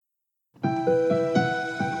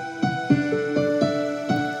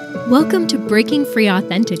Welcome to Breaking Free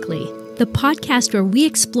Authentically, the podcast where we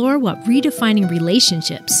explore what redefining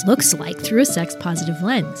relationships looks like through a sex-positive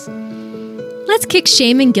lens. Let's kick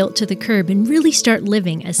shame and guilt to the curb and really start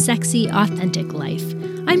living a sexy, authentic life.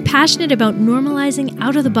 I'm passionate about normalizing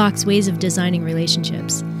out-of-the-box ways of designing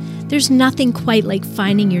relationships. There's nothing quite like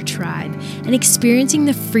finding your tribe and experiencing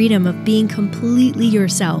the freedom of being completely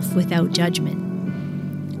yourself without judgment.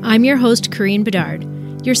 I'm your host, Corinne Bedard,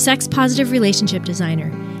 your sex-positive relationship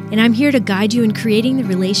designer, and I'm here to guide you in creating the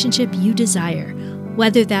relationship you desire,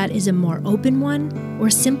 whether that is a more open one or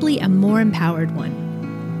simply a more empowered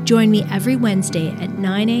one. Join me every Wednesday at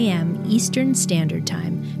 9 a.m. Eastern Standard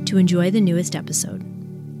Time to enjoy the newest episode.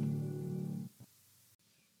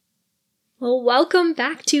 Well, welcome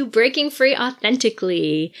back to Breaking Free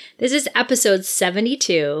Authentically. This is episode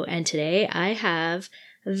 72, and today I have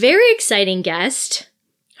a very exciting guest.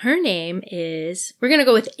 Her name is, we're going to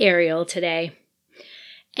go with Ariel today.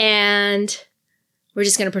 And we're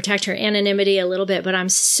just going to protect her anonymity a little bit, but I'm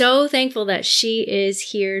so thankful that she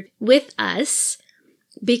is here with us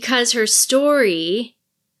because her story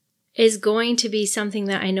is going to be something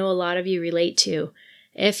that I know a lot of you relate to.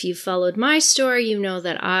 If you followed my story, you know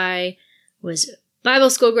that I was Bible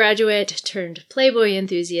school graduate turned Playboy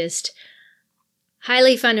enthusiast,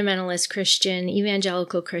 highly fundamentalist Christian,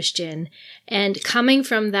 evangelical Christian, and coming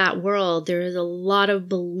from that world, there is a lot of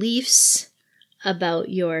beliefs about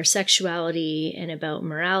your sexuality and about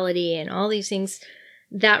morality and all these things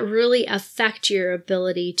that really affect your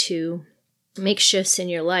ability to make shifts in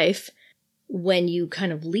your life when you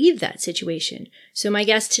kind of leave that situation. So my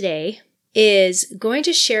guest today is going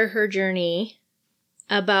to share her journey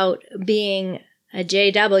about being a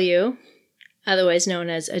JW, otherwise known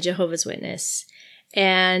as a Jehovah's Witness.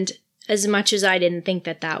 And as much as I didn't think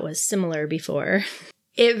that that was similar before,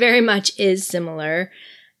 it very much is similar.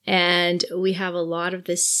 And we have a lot of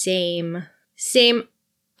the same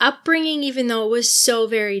upbringing, even though it was so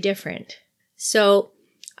very different. So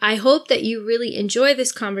I hope that you really enjoy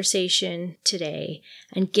this conversation today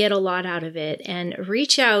and get a lot out of it, and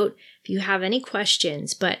reach out if you have any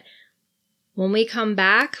questions. But when we come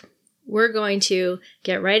back, we're going to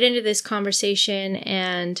get right into this conversation,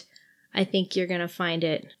 and I think you're going to find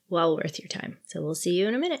it well worth your time. So we'll see you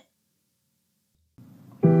in a minute.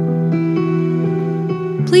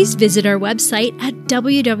 Please visit our website at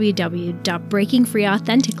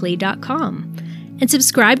www.breakingfreeauthentically.com and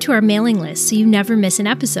subscribe to our mailing list so you never miss an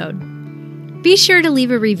episode. Be sure to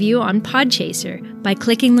leave a review on Podchaser by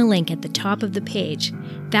clicking the link at the top of the page.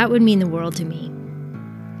 That would mean the world to me.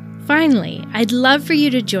 Finally, I'd love for you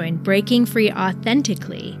to join Breaking Free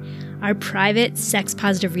Authentically, our private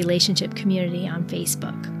sex-positive relationship community on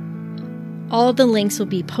Facebook. All the links will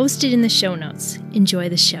be posted in the show notes. Enjoy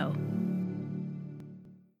the show.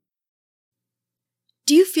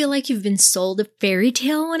 Do you feel like you've been sold a fairy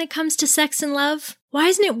tale when it comes to sex and love? Why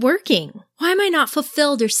isn't it working? Why am I not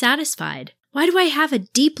fulfilled or satisfied? Why do I have a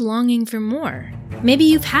deep longing for more? Maybe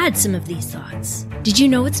you've had some of these thoughts. Did you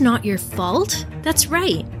know it's not your fault? That's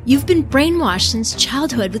right. You've been brainwashed since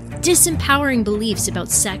childhood with disempowering beliefs about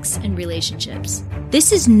sex and relationships.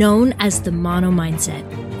 This is known as the mono mindset.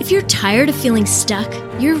 If you're tired of feeling stuck,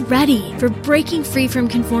 you're ready for Breaking Free from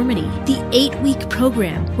Conformity, the 8-week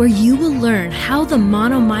program where you will learn how the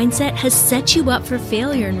mono mindset has set you up for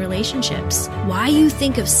failure in relationships, why you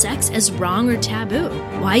think of sex as wrong or taboo,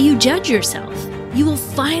 why you judge yourself. You will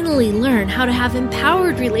finally learn how to have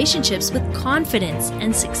empowered relationships with confidence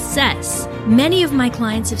and success. Many of my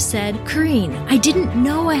clients have said, Corinne, I didn't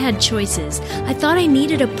know I had choices. I thought I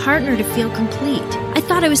needed a partner to feel complete. I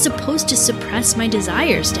thought I was supposed to suppress my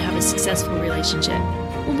desires to have a successful relationship.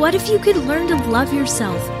 Well, what if you could learn to love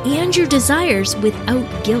yourself and your desires without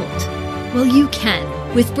guilt? Well, you can.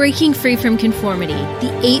 With Breaking Free from Conformity,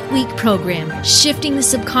 the 8-week program, shifting the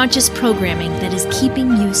subconscious programming that is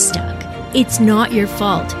keeping you stuck. It's not your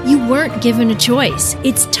fault. You weren't given a choice.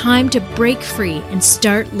 It's time to break free and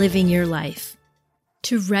start living your life.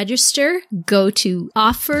 To register, go to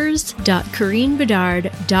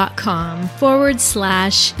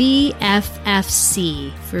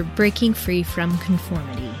offers.corinebedard.com/BFFC for Breaking Free from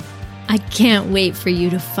Conformity. I can't wait for you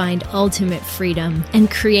to find ultimate freedom and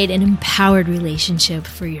create an empowered relationship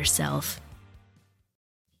for yourself.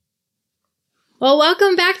 Well,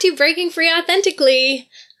 welcome back to Breaking Free Authentically.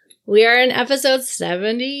 We are in episode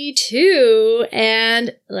 72,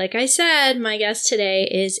 and like I said, my guest today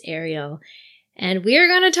is Ariel, and we are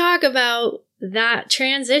going to talk about that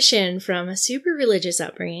transition from a super religious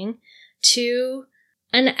upbringing to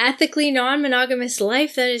an ethically non-monogamous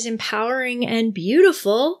life that is empowering and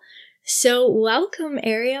beautiful So welcome,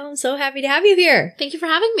 Ariel. I'm so happy to have you here. Thank you for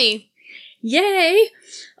having me. Yay.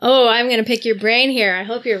 Oh, I'm going to pick your brain here. I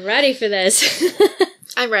hope you're ready for this.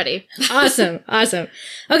 I'm ready. Awesome.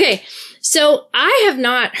 Okay. So I have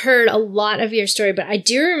not heard a lot of your story, but I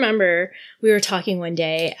do remember we were talking one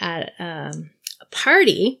day at a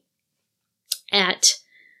party at,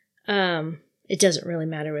 it doesn't really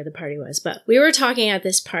matter where the party was, but we were talking at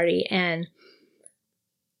this party and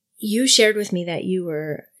you shared with me that you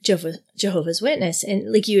were Jehovah's Witness.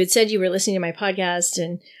 And like you had said, you were listening to my podcast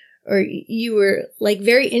or you were like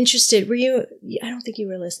very interested. Were you? I don't think you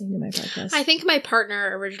were listening to my podcast. I think my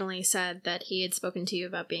partner originally said that he had spoken to you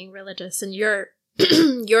about being religious and your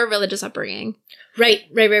religious upbringing. Right.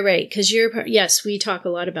 Because yes, we talk a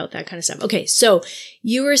lot about that kind of stuff. Okay. So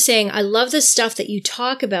you were saying, I love the stuff that you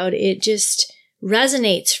talk about. It just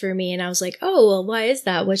resonates for me. And I was like, oh, well, why is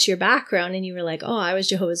that? What's your background? And you were like, oh, I was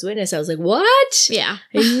Jehovah's Witness. I was like, what? Yeah.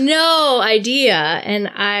 I had no idea. And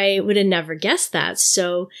I would have never guessed that.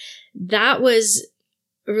 So that was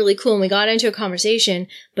really cool. And we got into a conversation,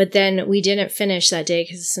 but then we didn't finish that day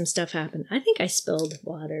because some stuff happened. I think I spilled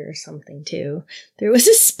water or something too. There was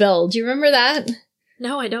a spill. Do you remember that?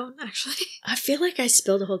 No, I don't actually. I feel like I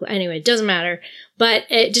spilled a whole... Anyway, it doesn't matter. But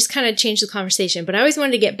it just kind of changed the conversation. But I always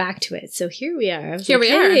wanted to get back to it. So here we are.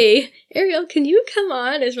 Hey, Ariel, can you come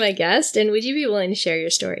on as my guest? And would you be willing to share your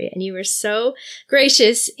story? And you were so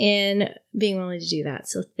gracious in being willing to do that.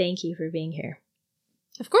 So thank you for being here.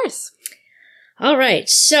 Of course. All right.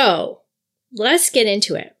 So let's get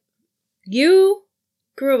into it. You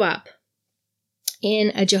grew up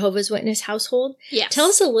in a Jehovah's Witness household. Yes. Tell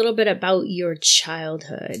us a little bit about your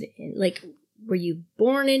childhood. Like, were you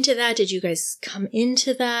born into that? Did you guys come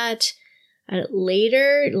into that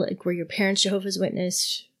later? Like, were your parents Jehovah's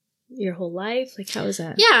Witness your whole life? Like, how was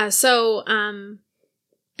that? Yeah. So,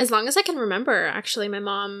 as long as I can remember, actually, my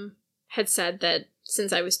mom had said that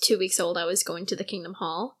since I was 2 weeks old, I was going to the Kingdom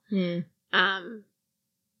Hall.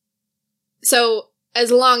 So as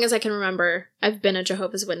long as I can remember, I've been a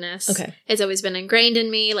Jehovah's Witness. Okay. It's always been ingrained in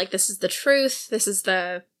me. Like, this is the truth. This is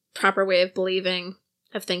the proper way of believing,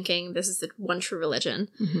 of thinking. This is the one true religion.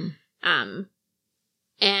 Mm-hmm.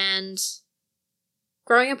 And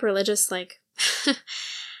growing up religious, like,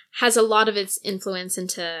 has a lot of its influence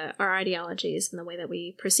into our ideologies and the way that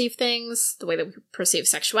we perceive things, the way that we perceive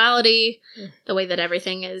sexuality, the way that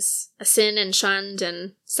everything is a sin and shunned,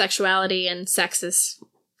 and sexuality and sex is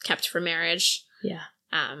kept for marriage. Yeah.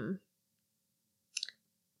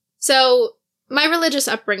 So my religious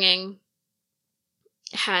upbringing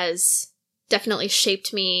has definitely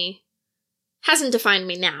shaped me, hasn't defined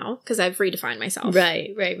me now, because I've redefined myself.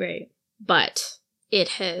 Right. But it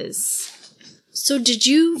has... So did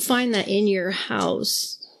you find that in your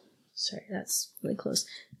house? Sorry, that's really close.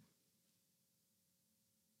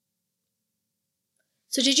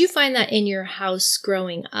 So did you find that in your house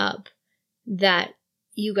growing up that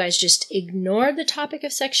you guys just ignored the topic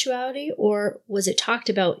of sexuality, or was it talked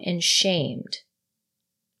about and shamed?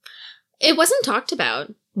 It wasn't talked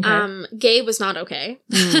about. Okay. Gay was not okay.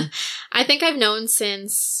 I think I've known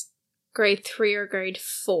since grade 3 or grade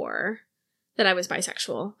 4 that I was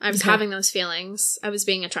bisexual. I was having those feelings. I was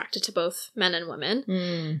being attracted to both men and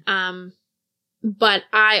women. But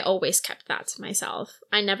I always kept that to myself.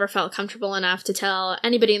 I never felt comfortable enough to tell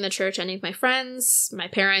anybody in the church, any of my friends, my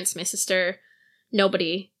parents, my sister,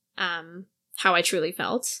 nobody, how I truly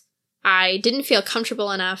felt. I didn't feel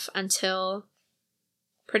comfortable enough until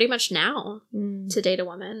pretty much now to date a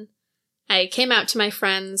woman. I came out to my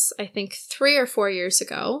friends, I think 3 or 4 years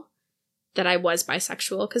ago, that I was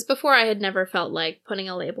bisexual, because before I had never felt like putting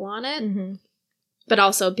a label on it, but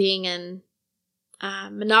also being in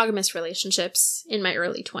monogamous relationships in my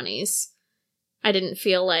early 20s, I didn't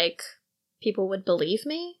feel like people would believe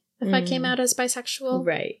me if I came out as bisexual.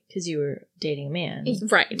 Right, because you were dating a man.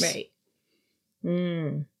 Right.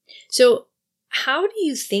 So how do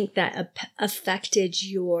you think that affected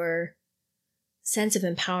your sense of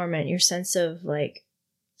empowerment, your sense of like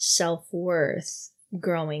self-worth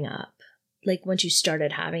growing up? Like once you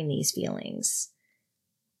started having these feelings?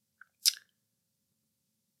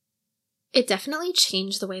 It definitely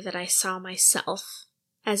changed the way that I saw myself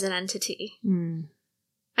as an entity.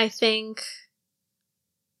 I think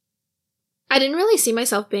I didn't really see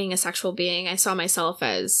myself being a sexual being. I saw myself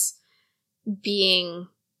as being,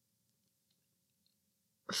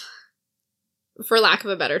 for lack of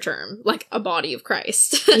a better term, like a body of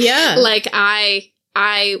Christ. Yeah. Like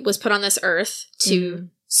I was put on this earth to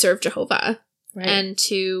serve Jehovah and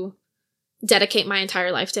to dedicate my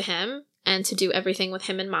entire life to him and to do everything with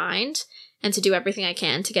him in mind and to do everything I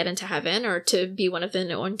can to get into heaven or to be one of the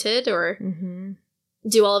anointed or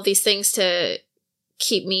do all of these things to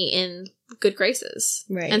keep me in good graces.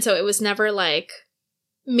 Right. And so it was never like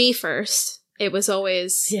me first. It was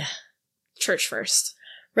always church first.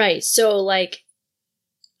 Right. So like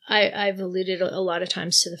I've alluded a lot of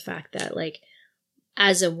times to the fact that like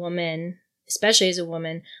as a woman, especially as a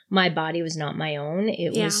woman, my body was not my own.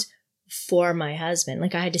 It was for my husband.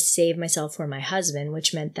 Like I had to save myself for my husband,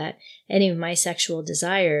 which meant that any of my sexual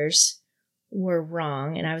desires were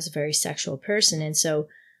wrong. And I was a very sexual person. And so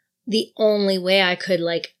the only way I could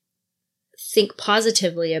like think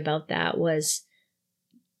positively about that was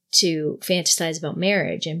to fantasize about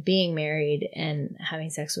marriage and being married and having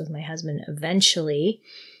sex with my husband eventually,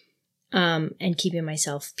 and keeping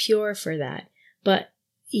myself pure for that. But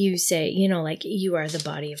you say, you know, like you are the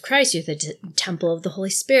body of Christ. You're the temple of the Holy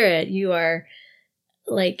Spirit. You are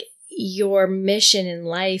like, your mission in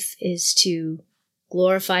life is to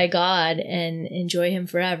glorify God and enjoy him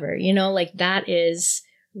forever. You know, like that is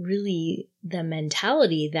really the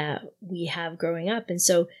mentality that we have growing up. And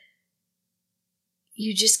so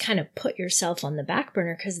you just kind of put yourself on the back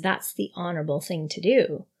burner because that's the honorable thing to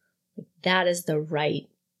do. Like, that is the right,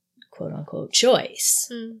 quote unquote, choice.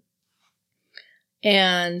 Mm.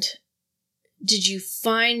 And did you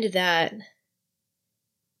find that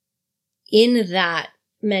in that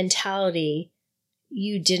mentality,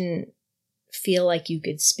 you didn't feel like you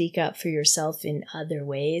could speak up for yourself in other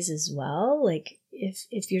ways as well? Like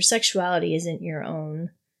if your sexuality isn't your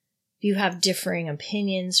own, if you have differing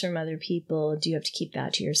opinions from other people, do you have to keep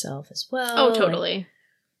that to yourself as well? Oh, totally.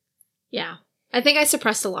 Yeah. I think I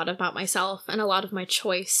suppressed a lot about myself and a lot of my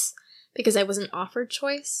choice because I wasn't offered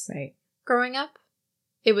choice. Right. Growing up.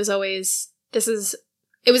 It was always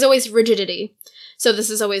rigidity. So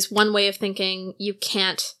this is always one way of thinking. You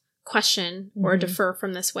can't question or defer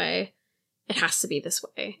from this way. It has to be this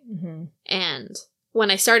way. Mm-hmm. And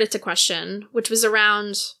when I started to question, which was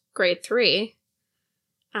around grade 3,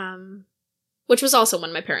 which was also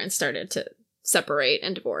when my parents started to separate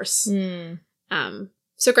and divorce.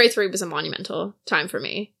 So grade 3 was a monumental time for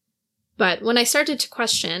me. But when I started to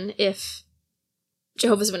question if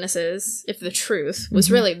Jehovah's Witnesses, if the truth was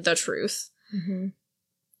really the truth,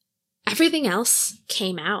 everything else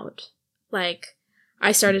came out. Like,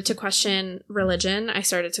 I started to question religion. I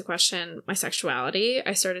started to question my sexuality.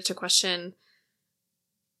 I started to question,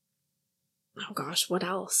 oh gosh, what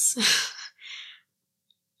else?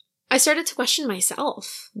 I started to question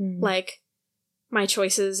myself. Like, my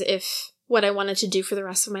choices, if what I wanted to do for the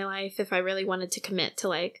rest of my life, if I really wanted to commit to,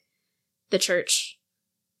 like, the church.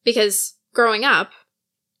 Because growing up,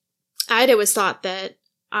 I'd always thought that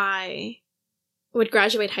I would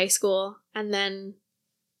graduate high school and then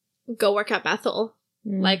go work at Bethel.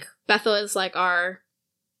 Like, Bethel is like our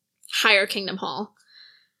higher kingdom hall.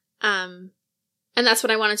 And that's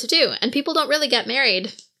what I wanted to do. And people don't really get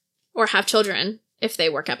married or have children if they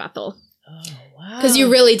work at Bethel. Oh, wow. Because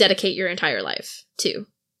you really dedicate your entire life to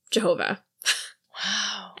Jehovah.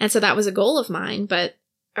 Wow. And so that was a goal of mine. But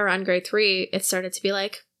around grade 3, it started to be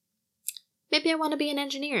like, maybe I want to be an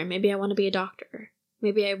engineer. Maybe I want to be a doctor.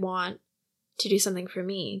 Maybe I want to do something for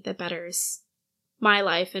me that betters my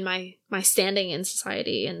life and my standing in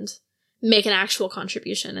society and make an actual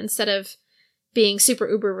contribution. Instead of being super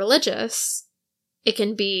uber religious, it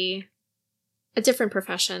can be a different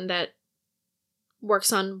profession that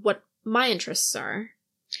works on what my interests are.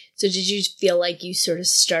 So did you feel like you sort of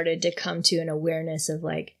started to come to an awareness of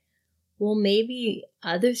like, well, maybe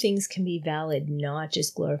other things can be valid, not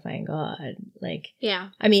just glorifying God? Like, yeah.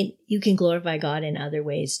 I mean, you can glorify God in other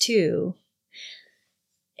ways too.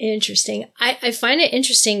 Interesting. I find it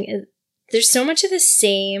interesting. There's so much of the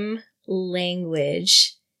same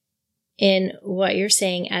language in what you're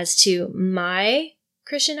saying as to my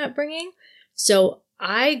Christian upbringing. So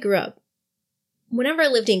I grew up, whenever I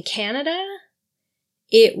lived in Canada,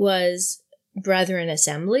 it was Brethren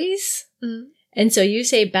Assemblies. And so you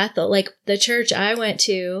say Bethel, like the church I went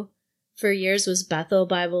to for years was Bethel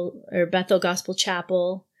Bible or Bethel Gospel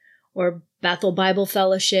Chapel or Bethel Bible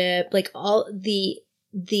Fellowship, like all the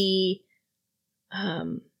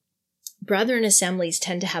Brethren Assemblies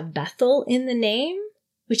tend to have Bethel in the name,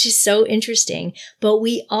 which is so interesting. But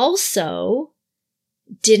we also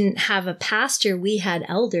didn't have a pastor. We had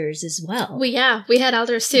elders as well. We had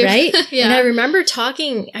elders too. Right? Yeah. And I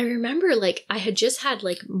remember like I had just had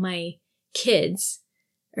like my kids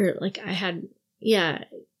or like I had, yeah.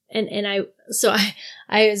 And I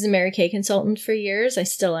was a Mary Kay consultant for years. I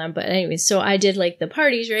still am. But anyways, so I did like the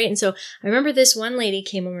parties, right? And so I remember this one lady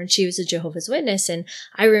came over and she was a Jehovah's Witness. And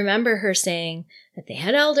I remember her saying that they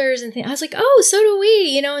had elders and things. I was like, oh, so do we,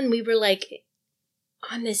 you know? And we were like,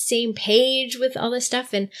 on the same page with all this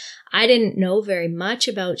stuff. And I didn't know very much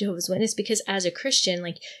about Jehovah's Witness because as a Christian,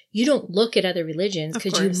 like, you don't look at other religions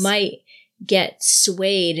because you might get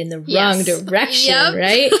swayed in the wrong direction,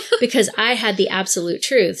 right? Because I had the absolute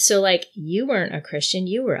truth. So, like, you weren't a Christian,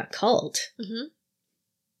 you were a cult. Mm-hmm.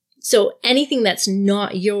 So anything that's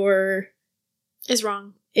not your... is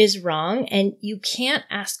wrong. And you can't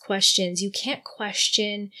ask questions. You can't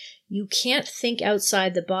question. You can't think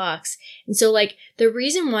outside the box. And so, like, the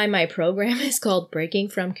reason why my program is called Breaking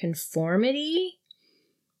from Conformity,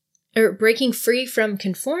 or Breaking Free from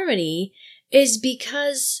Conformity, is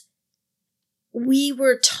because we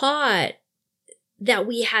were taught that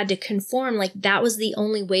we had to conform. Like, that was the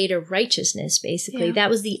only way to righteousness, basically. Yeah. That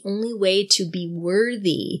was the only way to be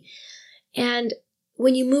worthy. And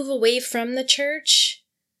when you move away from the church,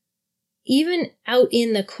 even out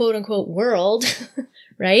in the quote unquote world,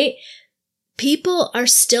 right? People are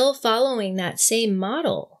still following that same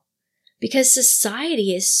model because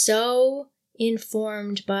society is so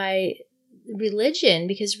informed by religion,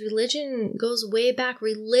 because religion goes way back.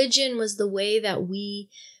 Religion was the way that we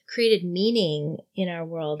created meaning in our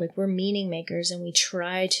world. Like, we're meaning makers and we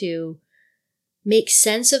try to make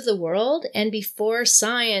sense of the world. And before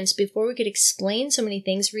science, before we could explain so many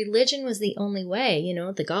things, religion was the only way. You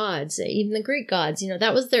know, the gods, even the Greek gods, you know,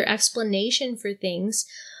 that was their explanation for things.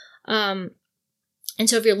 And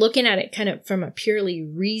so if you're looking at it kind of from a purely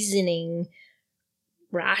reasoning,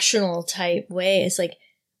 rational type way, it's like,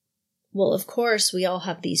 well, of course, we all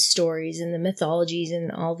have these stories and the mythologies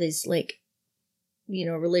and all these, like, you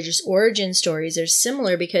know, religious origin stories are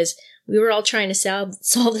similar because we were all trying to solve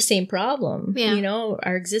the same problem, you know,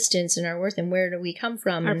 our existence and our worth and where do we come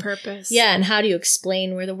from? Our and, purpose. Yeah, and how do you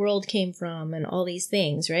explain where the world came from and all these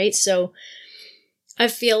things, right? So I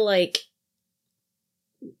feel like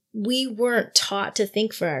we weren't taught to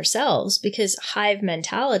think for ourselves because hive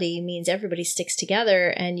mentality means everybody sticks together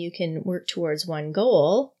and you can work towards one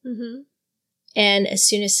goal. Mm-hmm. And as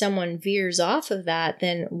soon as someone veers off of that,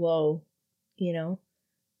 then, whoa, you know,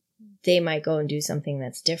 they might go and do something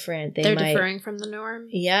that's different. They're differing from the norm.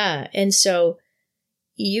 Yeah. And so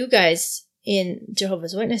you guys in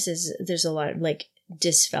Jehovah's Witnesses, there's a lot of, like,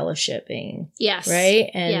 disfellowshipping. Yes. Right?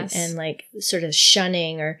 And like sort of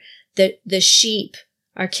shunning, or the sheep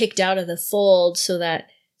are kicked out of the fold so that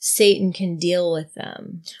Satan can deal with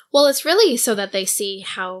them. Well, it's really so that they see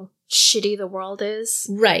how shitty the world is.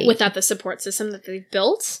 Right. Without the support system that they've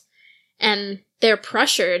built. And they're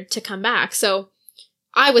pressured to come back. So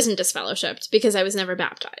I wasn't disfellowshipped because I was never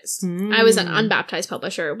baptized. I was an unbaptized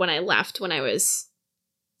publisher when I left when I was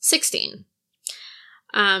 16.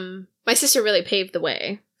 My sister really paved the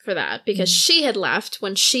way for that because she had left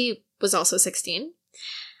when she was also 16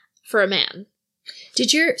 for a man.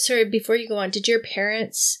 Before you go on, did your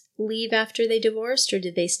parents leave after they divorced or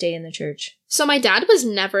did they stay in the church? So my dad was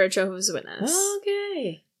never a Jehovah's Witness.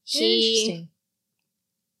 Okay. Interesting.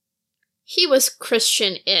 He was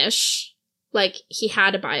Christian-ish. Like, he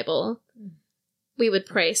had a Bible. We would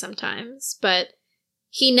pray sometimes, but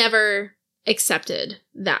he never accepted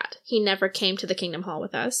that. He never came to the Kingdom Hall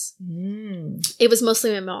with us. It was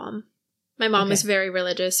mostly my mom. My mom was very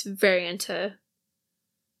religious, very into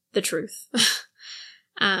the truth.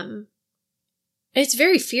 It's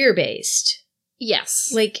very fear-based.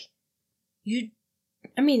 Yes. Like, you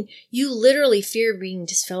literally fear being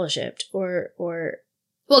disfellowshipped or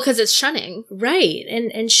well, because it's shunning. Right.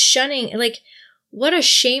 And shunning, like, what a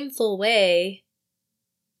shameful way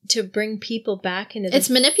to bring people back into the It's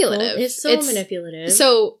manipulative. It's so manipulative.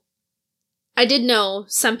 So, I did know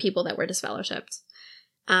some people that were disfellowshipped.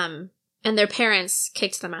 And their parents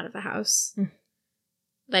kicked them out of the house.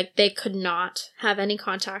 Like, they could not have any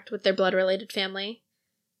contact with their blood-related family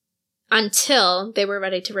until they were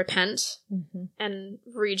ready to repent and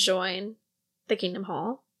rejoin the Kingdom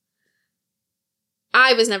Hall.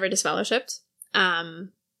 I was never disfellowshipped.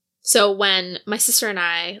 So when my sister and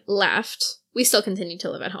I left, we still continued to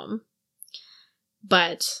live at home.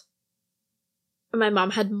 But my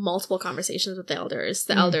mom had multiple conversations with the elders.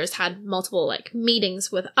 The elders had multiple, like,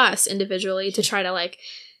 meetings with us individually to try to, like,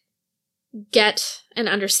 get an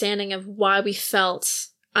understanding of why we felt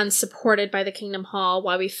unsupported by the Kingdom Hall,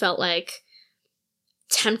 why we felt, like,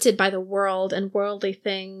 tempted by the world and worldly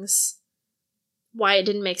things, why it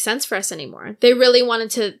didn't make sense for us anymore. They really wanted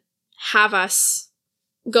to have us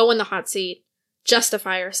go in the hot seat,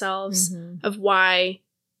 justify ourselves of why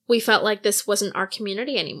we felt like this wasn't our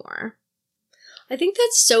community anymore. I think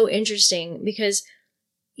that's so interesting because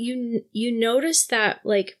you notice that,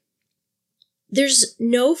 like, there's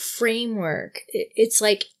no framework. It's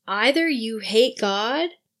like either you hate God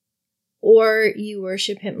or you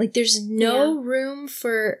worship him. Like, there's no room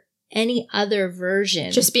for any other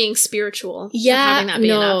version. Just being spiritual. Yeah, having that be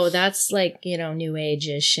enough. That's like, New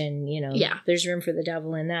Age-ish, and, there's room for the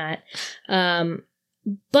devil in that.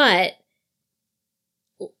 But,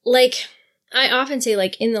 like, I often say,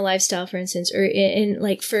 like, in the lifestyle, for instance, or in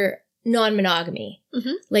like, for non-monogamy,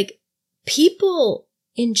 like, people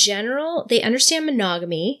in general, they understand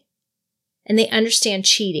monogamy and they understand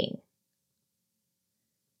cheating,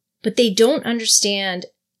 but they don't understand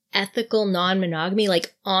ethical non-monogamy,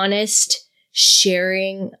 like honest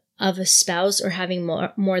sharing of a spouse or having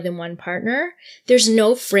more than one partner. There's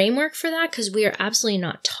no framework for that because we are absolutely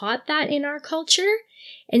not taught that in our culture.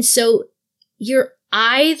 And so you're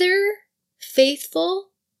either faithful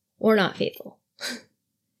or not faithful.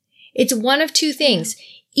 It's one of two things.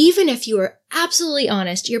 Even if you are absolutely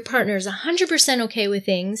honest, your partner is 100% okay with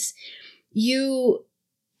things, you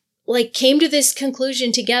like came to this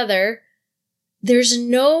conclusion together, there's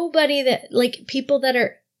nobody that, like, people that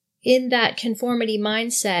are in that conformity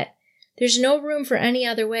mindset, there's no room for any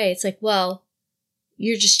other way. It's like, well,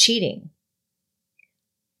 you're just cheating.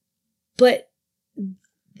 But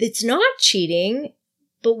it's not cheating,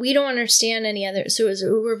 but we don't understand any other. So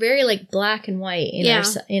we're very like black and white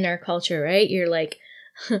in our culture, right? You're like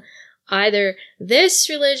either this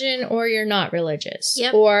religion or you're not religious,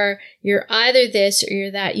 or you're either this or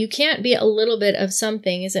you're that. You can't be a little bit of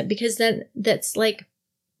something, is it? Because then that's like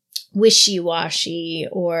wishy-washy,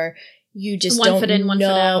 or you just one foot in, one foot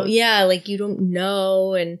out. Yeah, like you don't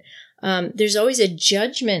know, and there's always a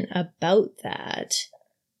judgment about that.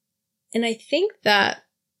 And I think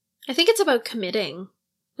it's about committing.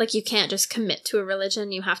 Like, you can't just commit to a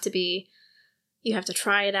religion. You have to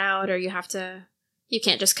try it out, or you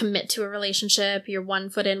can't just commit to a relationship. You're 1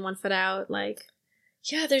 foot in, 1 foot out. Like,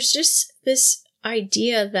 yeah, there's just this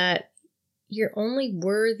idea that you're only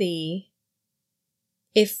worthy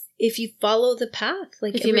if you follow the path,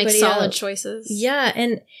 like if you make solid else. Choices. Yeah,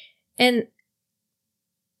 and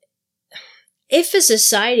if a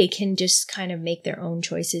society can just kind of make their own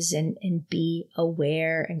choices and be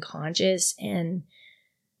aware and conscious and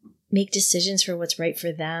make decisions for what's right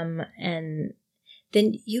for them, and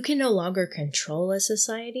then you can no longer control a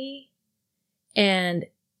society, and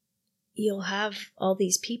you'll have all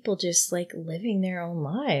these people just like living their own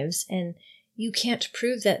lives, and you can't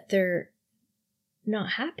prove that they're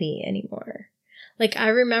not happy anymore. Like, I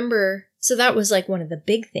remember, so that was like one of the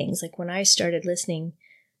big things, like when I started listening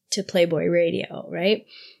to Playboy Radio, right?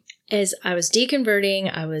 As I was deconverting,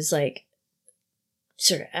 I was like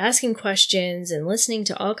sort of asking questions and listening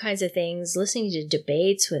to all kinds of things, listening to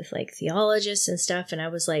debates with like theologists and stuff. And I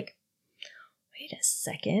was like, wait a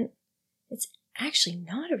second, it's actually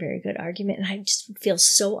not a very good argument. And I just feel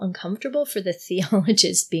so uncomfortable for the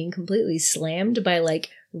theologists being completely slammed by like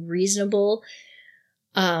reasonable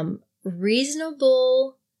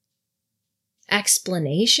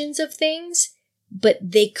explanations of things, but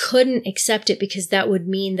they couldn't accept it because that would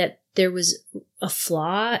mean that there was a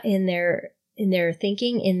flaw in their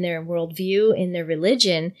thinking, in their worldview, in their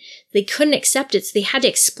religion. They couldn't accept it, so they had to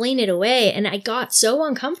explain it away. And I got so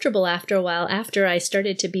uncomfortable after a while, after I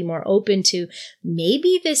started to be more open to,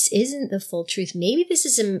 maybe this isn't the full truth. Maybe this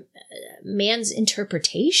is a man's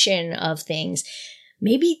interpretation of things.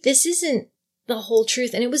 Maybe this isn't the whole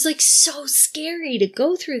truth. And it was like so scary to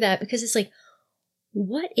go through that, because it's like,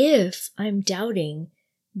 what if I'm doubting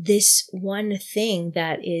this one thing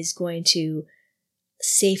that is going to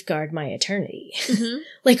safeguard my eternity?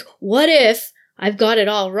 Like, what if I've got it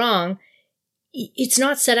all wrong? It's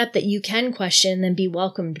not set up that you can question and then be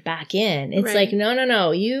welcomed back in. It's like,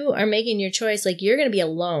 no, you are making your choice. Like, you're going to be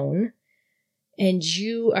alone, and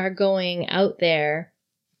you are going out there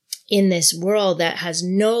in this world that has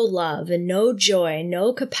no love and no joy,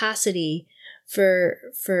 no capacity for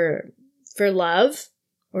love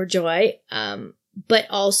or joy, but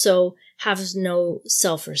also has no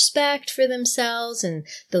self-respect for themselves, and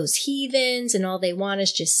those heathens, and all they want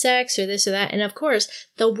is just sex or this or that. And of course,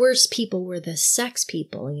 the worst people were the sex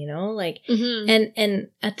people, like, and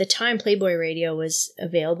at the time Playboy Radio was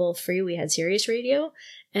available free. We had Sirius Radio,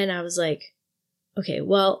 and I was like, okay,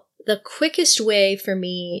 well, the quickest way for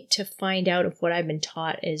me to find out if what I've been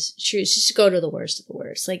taught is true is just to go to the worst of the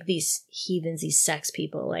worst. Like, these heathens, these sex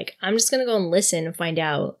people, like, I'm just going to go and listen and find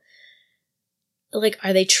out, like,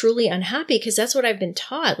 are they truly unhappy? Because that's what I've been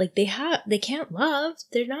taught. Like, they can't love.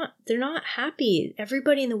 They're not happy.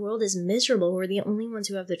 Everybody in the world is miserable. We're the only ones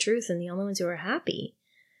who have the truth and the only ones who are happy.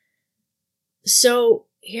 So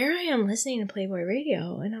here I am listening to Playboy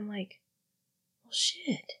Radio, and I'm like, well,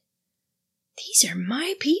 shit. These are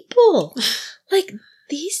my people. Like,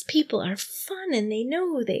 these people are fun and they know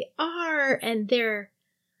who they are and they're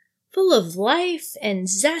full of life and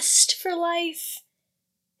zest for life.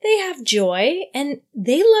 They have joy and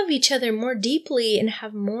they love each other more deeply and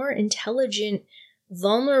have more intelligent,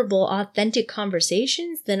 vulnerable, authentic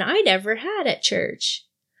conversations than I'd ever had at church.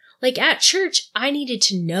 Like at church, I needed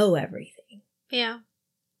to know everything. Yeah.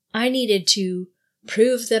 I needed to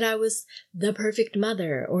prove that I was the perfect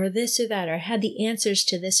mother or this or that, or I had the answers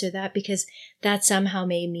to this or that because that somehow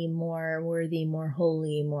made me more worthy, more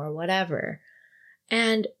holy, more whatever.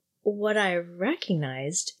 And what I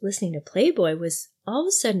recognized listening to Playboy was all of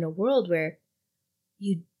a sudden a world where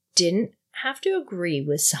you didn't have to agree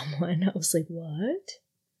with someone. I was like, what?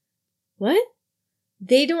 What?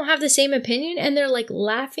 They don't have the same opinion and they're like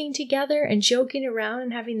laughing together and joking around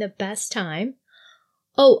and having the best time.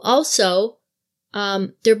 Oh, also,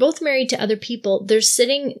 they're both married to other people. They're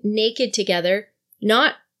sitting naked together,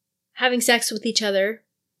 not having sex with each other,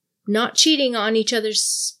 not cheating on each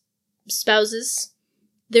other's spouses.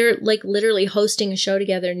 They're like literally hosting a show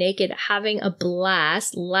together naked, having a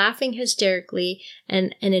blast, laughing hysterically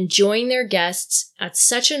and enjoying their guests at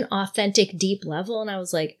such an authentic, deep level. And I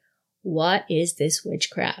was like, what is this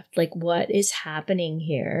witchcraft? Like, what is happening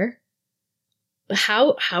here?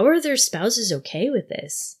 How are their spouses okay with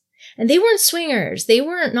this? And they weren't swingers. They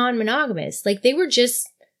weren't non-monogamous. Like, they were just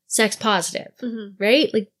sex positive, right?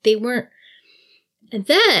 Like, they weren't. And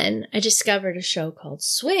then I discovered a show called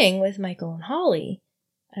Swing with Michael and Holly.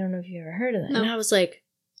 I don't know if you ever heard of that. No. And I was like,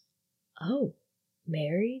 oh,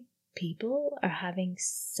 married people are having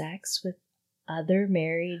sex with other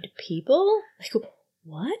married people? Like,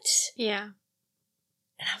 what? Yeah.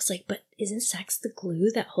 And I was like, but isn't sex the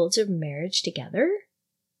glue that holds a marriage together?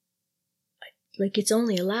 Like, it's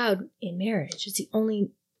only allowed in marriage. That's the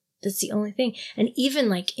only thing. And even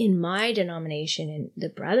like in my denomination and the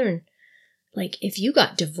brethren, like if you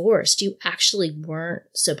got divorced, you actually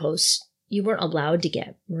you weren't allowed to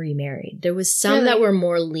get remarried. There was some that were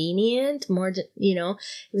more lenient, more, it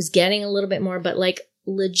was getting a little bit more, but like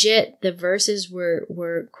legit, the verses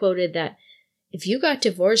were quoted that if you got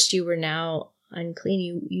divorced, you were now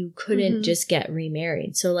unclean. You couldn't just get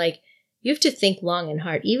remarried. So like, you have to think long and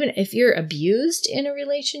hard. Even if you're abused in a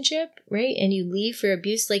relationship, right? And you leave for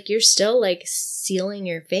abuse, like you're still like sealing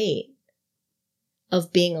your fate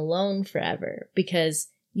of being alone forever because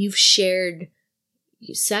you've shared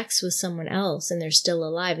sex with someone else and they're still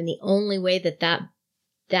alive. And the only way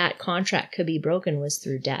that contract could be broken was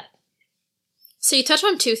through death. So you touched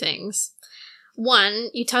on two things. One,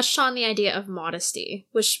 you touched on the idea of modesty,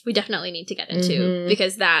 which we definitely need to get into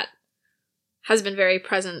because that has been very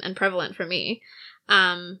present and prevalent for me.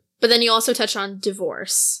 But then you also touched on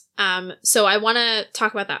divorce. So I want to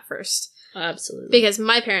talk about that first. Absolutely. Because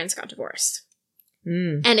my parents got divorced.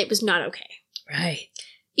 And it was not okay. Right.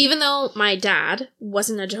 Even though my dad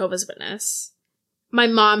wasn't a Jehovah's Witness, my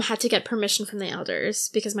mom had to get permission from the elders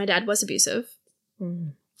because my dad was abusive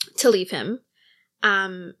to leave him.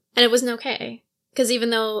 And it wasn't okay. Because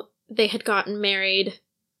even though they had gotten married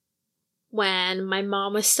when my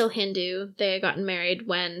mom was still Hindu, they had gotten married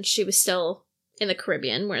when she was still in the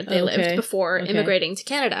Caribbean where they lived before immigrating to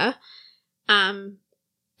Canada. And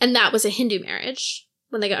that was a Hindu marriage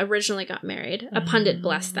when they originally got married. A pundit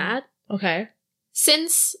blessed that. Okay.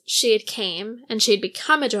 Since she had came and she had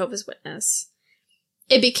become a Jehovah's Witness,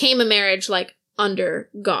 it became a marriage like under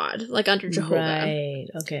God, like under Jehovah. Right.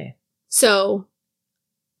 Okay. So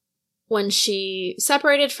when she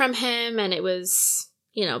separated from him and it was,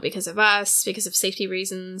 because of us, because of safety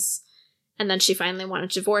reasons, and then she finally wanted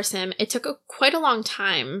to divorce him, it took quite a long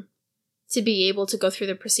time to be able to go through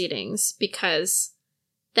the proceedings because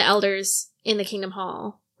the elders in the Kingdom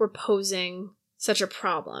Hall were posing such a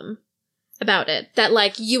problem about it. That,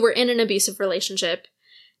 like, you were in an abusive relationship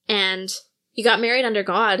and you got married under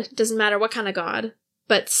God, doesn't matter what kind of God,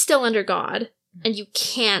 but still under God, and you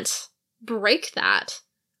can't break that.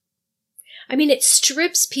 I mean, it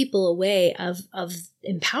strips people away of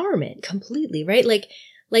empowerment completely, right?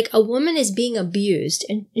 Like a woman is being abused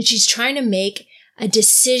and she's trying to make a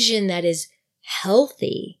decision that is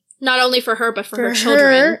healthy. Not only for her, but for her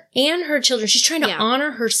children. And her children. She's trying to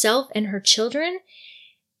honor herself and her children.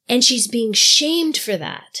 And she's being shamed for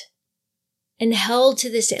that. And held to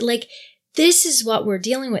this. Like, this is what we're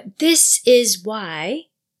dealing with. This is why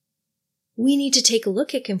we need to take a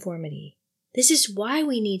look at conformity. This is why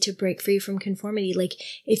we need to break free from conformity. Like,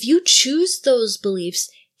 if you choose those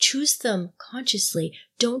beliefs, choose them consciously.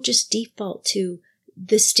 Don't just default to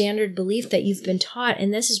the standard belief that you've been taught.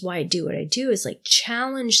 And this is why I do what I do, is like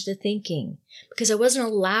challenge the thinking, because I wasn't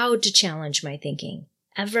allowed to challenge my thinking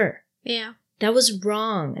ever. Yeah. that was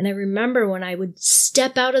wrong. And I remember when I would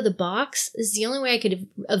step out of the box, this is the only way I could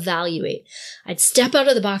evaluate. I'd step out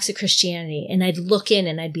of the box of Christianity and I'd look in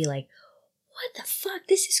and I'd be like, what the fuck?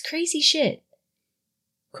 This is crazy shit.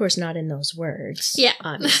 Of course, not in those words. Yeah.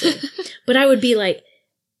 Obviously. But I would be like,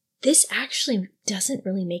 this actually doesn't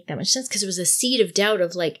really make that much sense, because it was a seed of doubt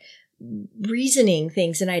of like reasoning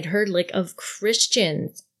things. And I'd heard like of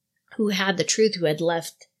Christians who had the truth, who had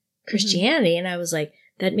left Christianity. And I was like,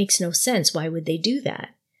 that makes no sense. Why would they do that?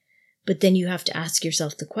 But then you have to ask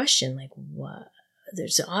yourself the question, like, what?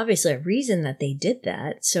 There's obviously a reason that they did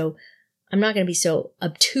that. So I'm not going to be so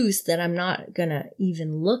obtuse that I'm not going to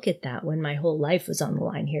even look at that when my whole life was on the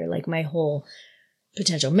line here. Like my whole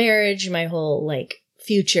potential marriage, my whole like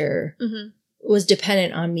future was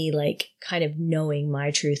dependent on me, like kind of knowing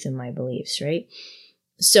my truth and my beliefs. Right.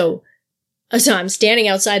 So I'm standing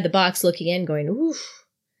outside the box looking in going, oof.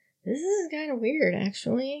 This is kind of weird,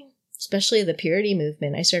 actually, especially the purity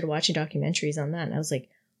movement. I started watching documentaries on that, and I was like,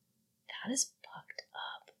 that is fucked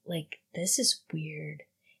up. Like, this is weird.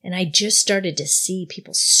 And I just started to see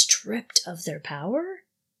people stripped of their power.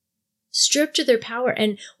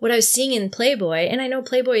 And what I was seeing in Playboy, and I know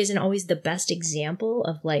Playboy isn't always the best example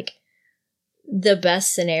of, like, the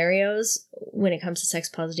best scenarios when it comes to sex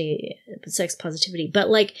positivity, but,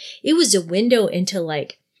 like, it was a window into,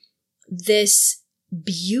 like, this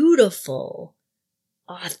beautiful,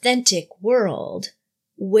 authentic world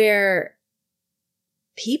where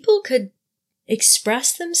people could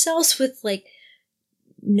express themselves with like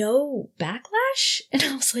no backlash. And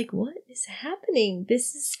I was like, what is happening?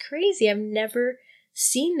 This is crazy. I've never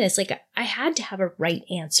seen this. Like I had to have a right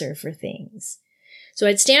answer for things. So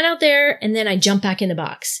I'd stand out there and then I'd jump back in the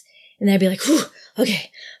box and then I'd be like, whew, okay.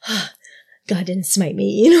 God didn't smite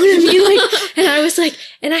me. You know what I mean? Like, and I was like,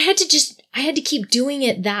 and I had to keep doing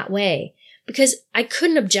it that way because I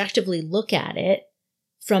couldn't objectively look at it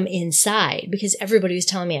from inside because everybody was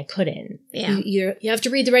telling me I couldn't. Yeah. You have to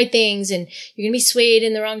read the right things and you're going to be swayed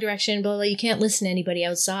in the wrong direction, blah, blah. You can't listen to anybody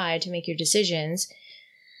outside to make your decisions.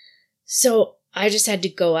 So I just had to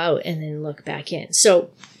go out and then look back in. So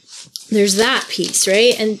there's that piece,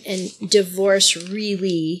 right? And divorce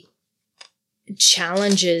really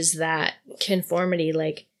challenges that conformity.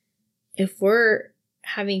 Like if we're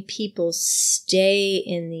having people stay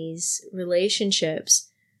in these relationships,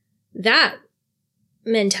 that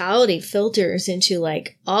mentality filters into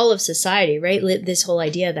like all of society, right? This whole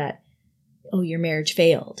idea that, oh, your marriage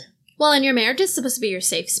failed. Well, and your marriage is supposed to be your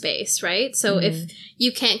safe space, right? So if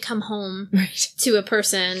you can't come home to a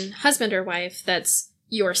person, husband or wife, that's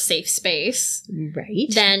your safe space, right?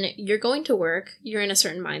 Then you're going to work, you're in a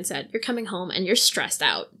certain mindset, you're coming home and you're stressed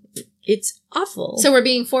out. It's awful. So we're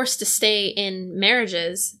being forced to stay in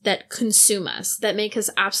marriages that consume us, that make us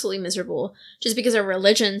absolutely miserable, just because our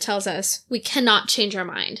religion tells us we cannot change our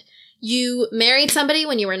mind. You married somebody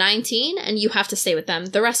when you were 19 and you have to stay with them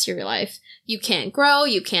the rest of your life. You can't grow,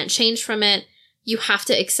 you can't change from it. You have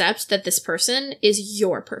to accept that this person is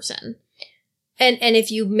your person. And if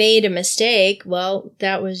you made a mistake, well,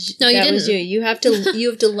 that was you. You have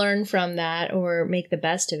to learn from that or make the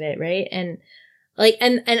best of it, right? And like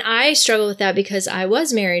and I struggle with that because I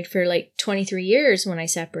was married for like 23 years when I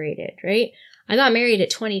separated, right? I got married at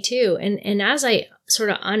 22, and as I sort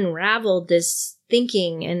of unraveled this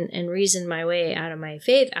thinking and reasoned my way out of my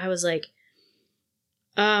faith, I was like,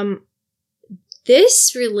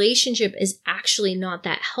 this relationship is actually not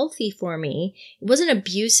that healthy for me. It wasn't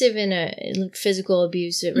abusive in a physical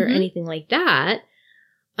abusive or anything like that.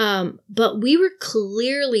 But we were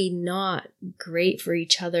clearly not great for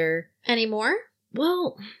each other. Anymore?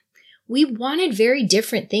 Well, we wanted very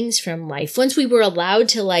different things from life once we were allowed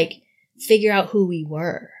to like figure out who we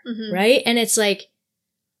were. Right. And it's like,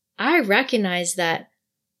 I recognized that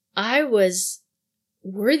I was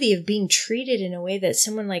worthy of being treated in a way that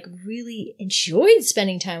someone like really enjoyed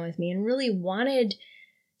spending time with me and really wanted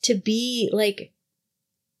to be like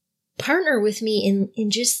partner with me in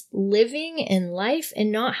just living in life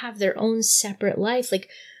and not have their own separate life. Like,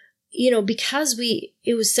 you know, because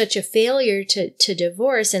it was such a failure to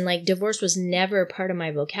divorce, and like divorce was never part of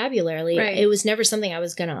my vocabulary. Right. It was never something I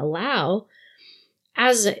was going to allow.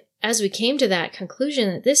 As we came to that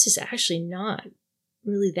conclusion that this is actually not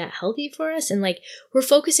really that healthy for us. And like, we're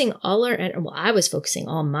focusing I was focusing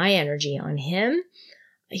all my energy on him.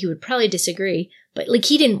 He would probably disagree, but like,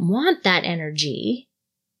 he didn't want that energy.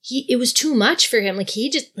 It was too much for him. Like, he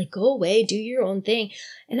just like, go away, do your own thing.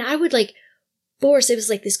 And I would like force, it was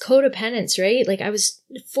like this codependence, right? Like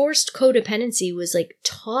forced codependency was like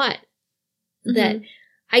taught that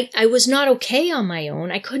I was not okay on my own.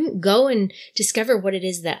 I couldn't go and discover what it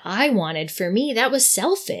is that I wanted for me. That was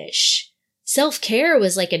selfish. self-care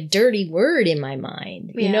was like a dirty word in my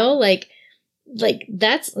mind, you know, like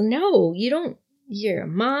that's, no, you don't, you're a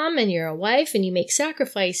mom and you're a wife and you make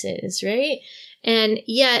sacrifices, right? And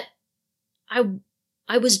yet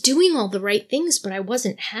I was doing all the right things, but I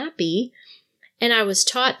wasn't happy. And I was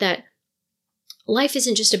taught that life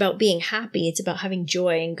isn't just about being happy. It's about having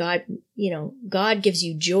joy, and God, you know, God gives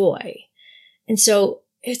you joy. And so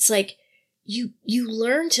it's like you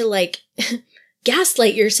learn to like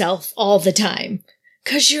gaslight yourself all the time,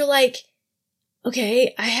 because you're like,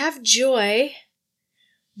 okay, I have joy,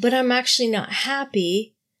 but I'm actually not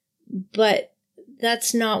happy. But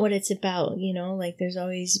that's not what it's about, you know, like there's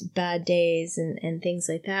always bad days and things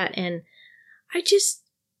like that. And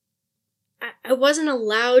I wasn't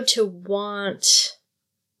allowed to want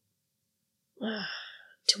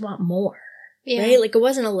more, right? Like, it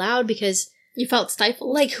wasn't allowed because you felt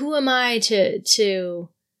stifled. Like, who am I to do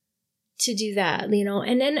that, you know?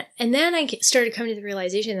 And then I started coming to the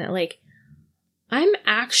realization that, like, I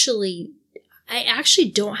actually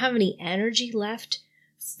don't have any energy left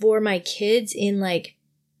for my kids in, like,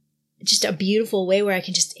 just a beautiful way where I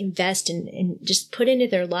can just invest and just put into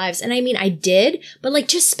their lives. And I mean, I did, but like,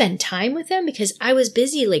 just spend time with them, because I was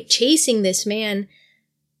busy like chasing this man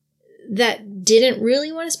that didn't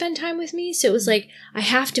really want to spend time with me. So it was like, I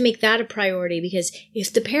have to make that a priority, because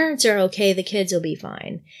if the parents are okay, the kids will be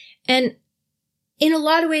fine. And in a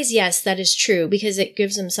lot of ways, yes, that is true, because it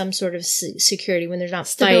gives them some sort of security when they're not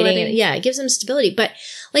fighting. And, yeah, it gives them stability. But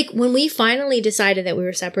like, when we finally decided that we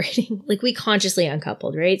were separating, like, we consciously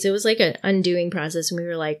uncoupled, right? So it was like an undoing process. And we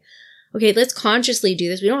were like, okay, let's consciously do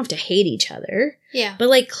this. We don't have to hate each other. Yeah. But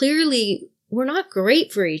like, clearly we're not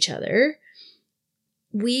great for each other.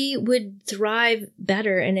 We would thrive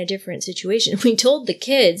better in a different situation. We told the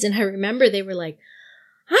kids, and I remember they were like,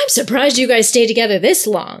 I'm surprised you guys stayed together this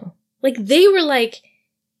long. Like, they were like,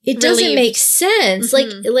 it doesn't make sense.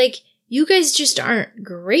 Mm-hmm. Like you guys just aren't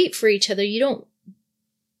great for each other. You don't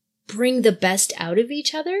bring the best out of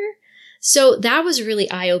each other. So that was really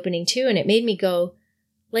eye-opening too. And it made me go,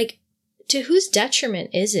 like, to whose detriment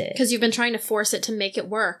is it? Because you've been trying to force it to make it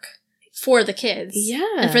work for the kids.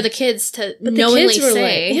 Yeah. And for the kids to knowingly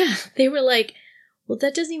say. Like, yeah. They were like, well,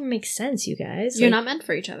 that doesn't even make sense, you guys. You're not meant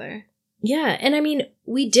for each other. Yeah. And I mean,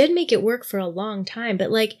 we did make it work for a long time, but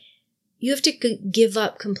like, you have to give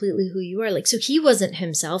up completely who you are. Like, so he wasn't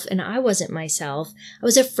himself and I wasn't myself. I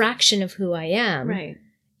was a fraction of who I am. Right.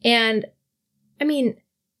 And I mean,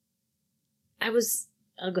 I was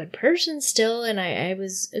a good person still, and I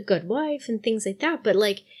was a good wife and things like that. But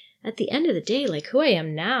like, at the end of the day, like, who I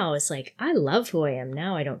am now is like, I love who I am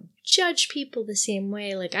now. I don't judge people the same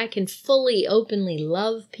way. Like, I can fully, openly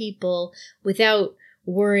love people without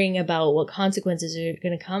worrying about what consequences are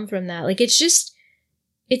going to come from that. Like,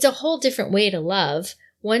 it's a whole different way to love.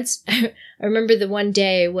 Once, I remember the one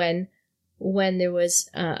day when there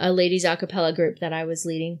was a ladies a cappella group that I was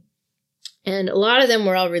leading, and a lot of them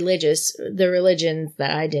were all religious, the religions that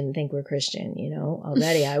I didn't think were Christian, you know,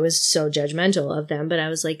 already. I was so judgmental of them, but I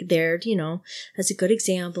was like, they're, you know, as a good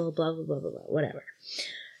example, blah, blah, blah, blah, blah, whatever.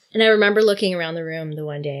 And I remember looking around the room the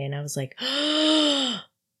one day and I was like, oh,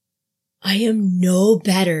 I am no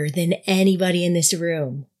better than anybody in this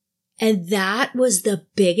room. And that was the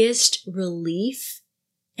biggest relief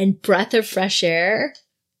and breath of fresh air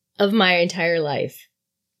of my entire life.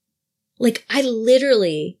 Like, I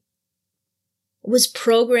literally was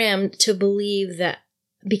programmed to believe that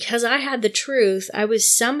because I had the truth, I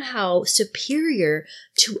was somehow superior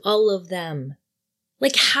to all of them.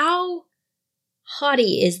 Like, how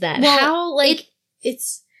haughty is that? Well, how, like,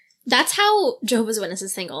 that's how Jehovah's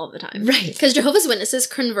Witnesses think all of the time. Right. Because Jehovah's Witnesses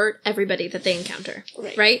convert everybody that they encounter.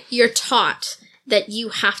 Right? You're taught that you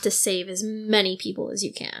have to save as many people as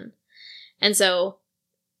you can. And so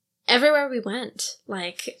everywhere we went,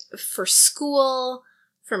 like for school,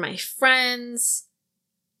 for my friends,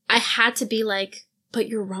 I had to be like, but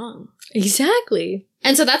you're wrong. Exactly.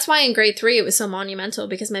 And so that's why in grade 3 it was so monumental,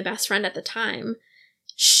 because my best friend at the time,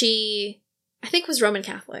 she, I think, was Roman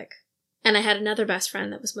Catholic. And I had another best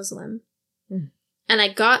friend that was Muslim. Mm. And I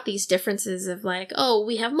got these differences of like, oh,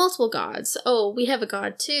 we have multiple gods. Oh, we have a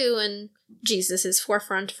God too. And Jesus is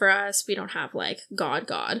forefront for us. We don't have like God.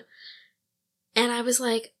 And I was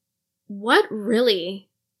like, what really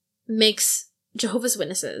makes Jehovah's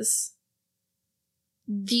Witnesses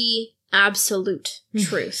the absolute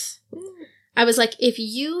truth? I was like, if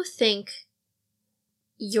you think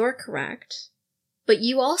you're correct, but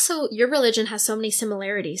you also, your religion has so many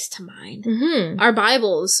similarities to mine. Mm-hmm. Our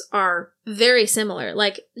Bibles are very similar.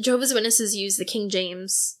 Like, Jehovah's Witnesses use the King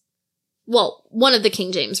James, well, one of the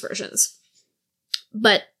King James versions.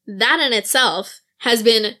 But that in itself has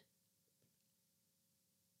been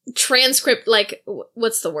transcript, like,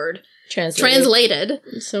 what's the word? Translated.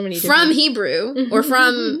 So many different... from Hebrew or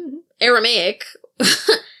from Aramaic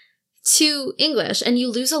to English, and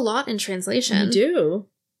you lose a lot in translation. You do.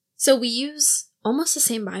 So we use almost the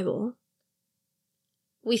same Bible.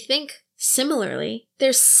 We think similarly.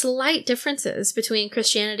 There's slight differences between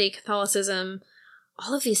Christianity, Catholicism,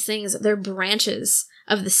 all of these things. They're branches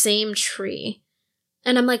of the same tree.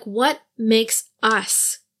 And I'm like, what makes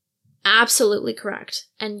us absolutely correct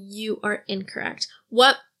and you are incorrect?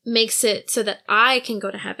 What makes it so that I can go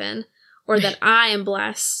to heaven, or that I am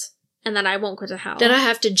blessed and that I won't go to hell? That I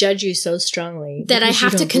have to judge you so strongly. That I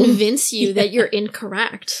have to convince you that you're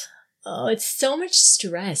incorrect. Oh, it's so much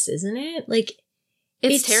stress, isn't it? Like,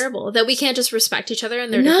 it's terrible that we can't just respect each other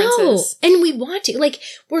and their differences. And we want to. Like,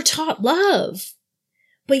 we're taught love.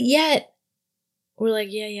 But yet, we're like,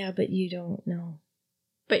 yeah, but you don't know.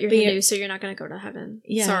 But you're Hindu, so you're not going to go to heaven.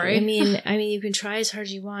 Yeah, sorry. I mean, you can try as hard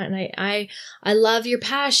as you want, and I love your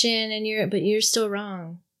passion, but you're still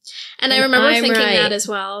wrong. And I remember thinking that as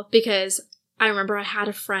well, because I remember I had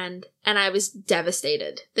a friend, and I was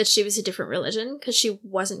devastated that she was a different religion because she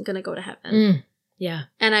wasn't going to go to heaven. Yeah.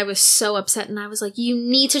 And I was so upset, and I was like, you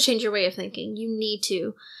need to change your way of thinking. You need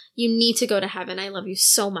to go to heaven. I love you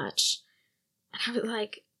so much. And I was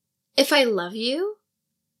like, if I love you,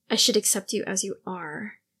 I should accept you as you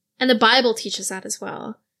are. And the Bible teaches that as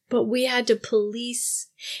well. But we had to police.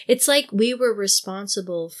 It's like we were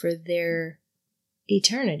responsible for their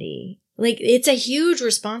eternity. Like, it's a huge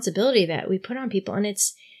responsibility that we put on people. And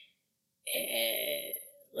it's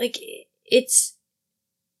like, it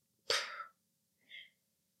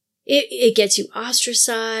gets you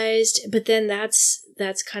ostracized, but then that's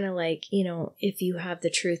kind of like, if you have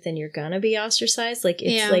the truth, then you're gonna be ostracized. Like,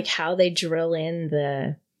 it's like how they drill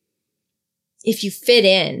in if you fit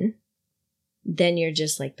in, then you're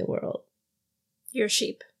just like the world. You're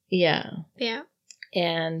sheep. Yeah. Yeah.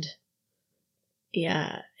 And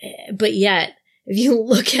yeah, but yet, if you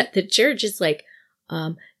look at the church, it's like,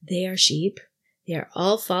 they are sheep. They are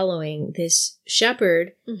all following this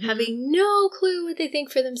shepherd, having no clue what they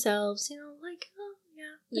think for themselves. Like, oh,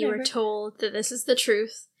 yeah. Whatever. You are told that this is the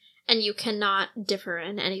truth, and you cannot differ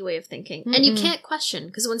in any way of thinking. And you can't question,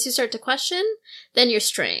 because once you start to question, then you're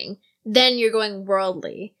straying. Then you're going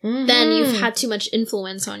worldly. Then you've had too much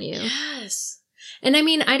influence on you. Yes. And I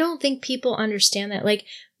mean, I don't think people understand that. Like,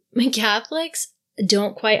 Catholics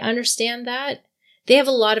don't quite understand that. They have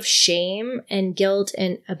a lot of shame and guilt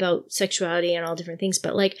and about sexuality and all different things.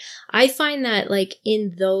 But like, I find that like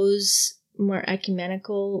in those more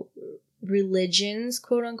ecumenical religions,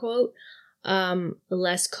 quote unquote,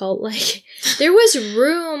 less cult-like, there was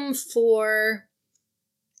room for,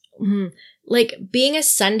 like, being a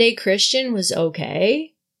Sunday Christian was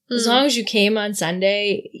okay. As long as you came on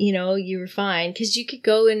Sunday, you were fine. Because you could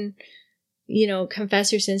go and,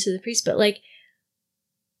 confess your sins to the priest. But like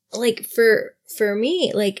for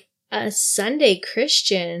me, like, a Sunday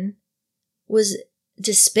Christian was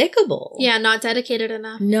despicable. Yeah, not dedicated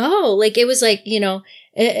enough. No, like, it was like,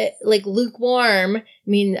 like lukewarm. I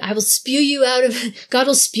mean, God will spew you out of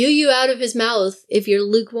his mouth if you're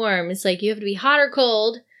lukewarm. It's like, you have to be hot or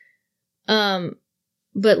cold.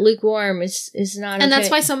 But lukewarm is not. And that's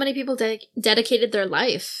why so many people dedicated their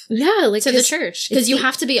life. Yeah, like, to the church, because you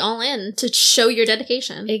have to be all in to show your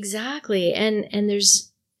dedication. Exactly, and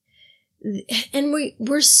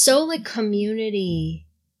we're so like community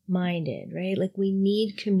minded, right? Like, we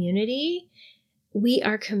need community. We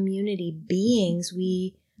are community beings.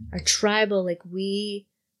 We are tribal. Like, we,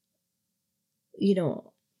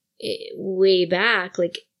 way back,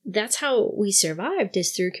 like, that's how we survived,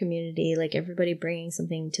 is through community, like everybody bringing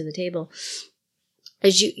something to the table.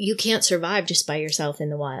 As you can't survive just by yourself in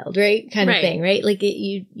the wild, right? Kind of thing, right? Like,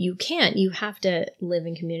 you can't. You have to live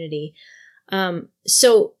in community.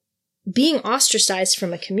 So being ostracized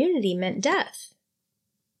from a community meant death.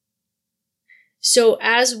 So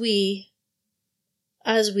as we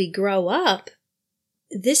grow up,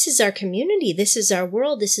 this is our community. This is our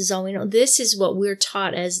world. This is all we know. This is what we're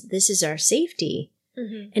taught as this is our safety.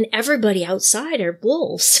 And everybody outside are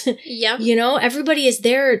wolves. Yeah. Everybody is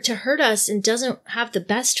there to hurt us and doesn't have the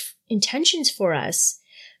best intentions for us.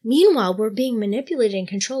 Meanwhile, we're being manipulated and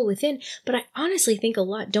controlled within. But I honestly think a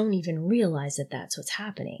lot don't even realize that that's what's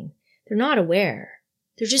happening. They're not aware.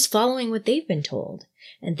 They're just following what they've been told.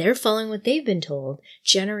 And they're following what they've been told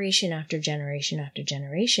generation after generation after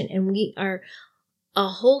generation. And we are a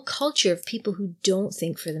whole culture of people who don't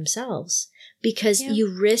think for themselves, because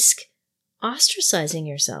you risk ostracizing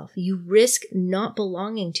yourself. You risk not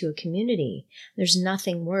belonging to a community. There's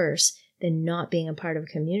nothing worse than not being a part of a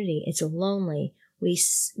community. It's lonely. We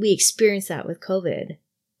experienced that with COVID.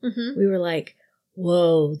 Mm-hmm. We were like,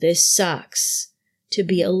 whoa, this sucks. To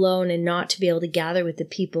be alone and not to be able to gather with the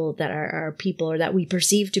people that are our people or that we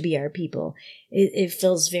perceive to be our people. It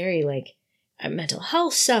feels very like mental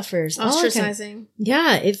health suffers. Ostracizing.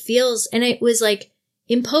 Yeah, it feels, and it was like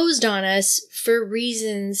imposed on us for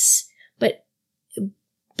reasons, but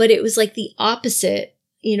it was like the opposite,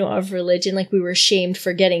 of religion. Like we were shamed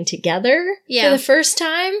for getting together for the first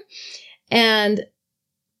time. And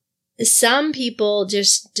some people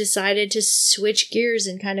just decided to switch gears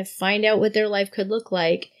and kind of find out what their life could look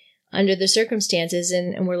like under the circumstances.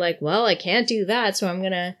 And we're like, well, I can't do that. So I'm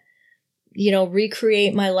going to,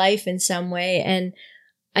 recreate my life in some way. And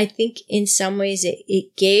I think in some ways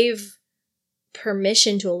it gave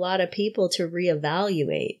permission to a lot of people to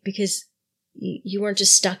reevaluate because you weren't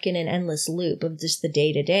just stuck in an endless loop of just the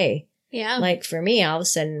day to day. Yeah. Like for me, all of a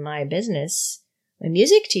sudden my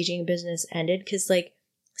music teaching business ended because like,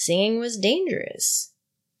 singing was dangerous,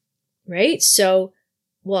 right? So,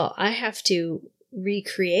 well, I have to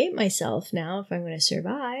recreate myself now if I'm going to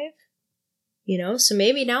survive, So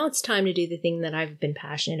maybe now it's time to do the thing that I've been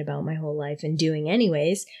passionate about my whole life and doing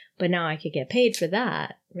anyways, but now I could get paid for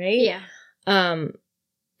that, right? Yeah.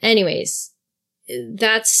 Anyways,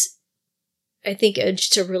 that's, I think,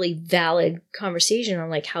 just a really valid conversation on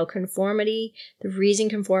like how the reason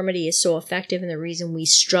conformity is so effective and the reason we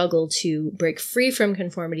struggle to break free from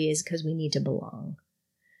conformity is because we need to belong.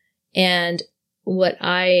 And one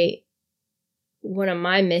of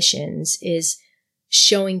my missions is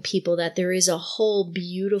showing people that there is a whole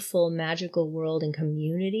beautiful, magical world and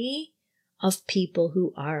community of people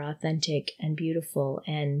who are authentic and beautiful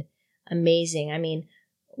and amazing. I mean,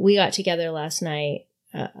 we got together last night,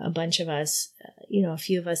 a bunch of us, a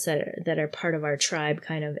few of us that are part of our tribe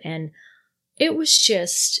kind of, and it was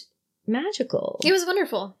just magical. It was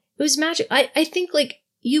wonderful. It was magic. I think like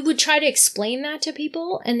you would try to explain that to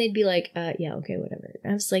people and they'd be like, yeah, okay, whatever.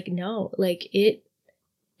 And I was like, no, like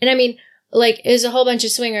and I mean, like it was a whole bunch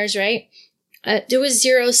of swingers, right? There was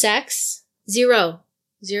zero sex.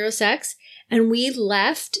 And we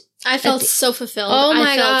left. I felt so fulfilled. Oh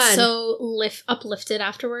my I felt God. so uplifted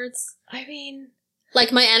afterwards. I mean,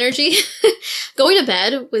 like my energy going to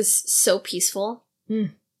bed was so peaceful.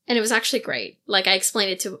 Mm. And it was actually great. Like I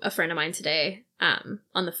explained it to a friend of mine today,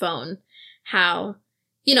 on the phone, how,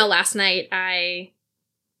 last night I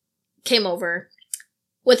came over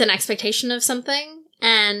with an expectation of something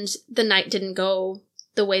and the night didn't go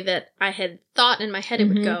the way that I had thought in my head it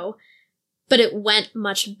would go, but it went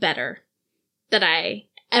much better than I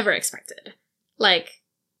ever expected. Like,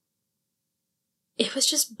 it was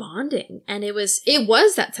just bonding, and it was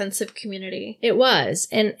that sense of community. It was.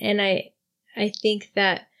 And I think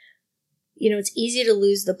that, it's easy to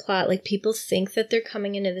lose the plot. Like people think that they're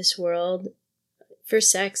coming into this world for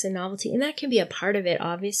sex and novelty, and that can be a part of it,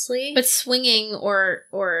 obviously. But swinging or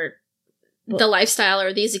the lifestyle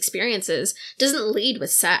or these experiences doesn't lead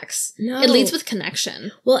with sex. No. It leads with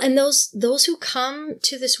connection. Well, and those who come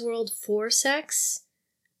to this world for sex,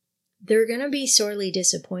 they're going to be sorely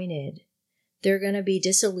disappointed. They're going to be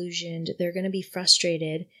disillusioned. They're going to be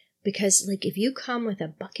frustrated because, like, if you come with a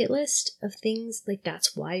bucket list of things, like,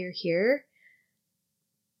 that's why you're here.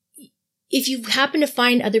 If you happen to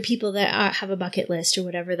find other people that have a bucket list or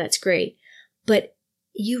whatever, that's great. But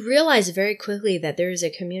you realize very quickly that there is a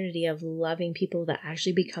community of loving people that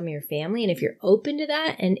actually become your family. And if you're open to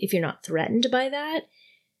that, and if you're not threatened by that,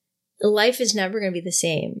 life is never going to be the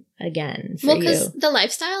same again for you. Well, because the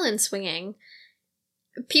lifestyle in swinging,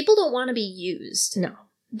 people don't want to be used. No.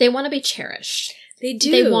 They want to be cherished. They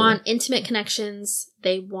do. They want intimate connections.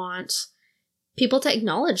 They want people to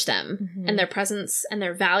acknowledge them and their presence and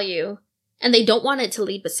their value. And they don't want it to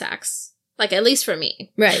lead with sex. Like, at least for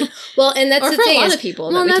me. Right. Well, and that's or the for thing. a lot of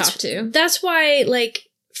people that we talk to. That's why, like,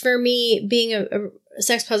 for me, being a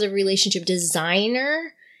sex-positive relationship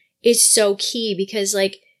designer is so key because,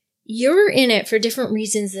 like, you're in it for different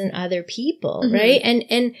reasons than other people, right?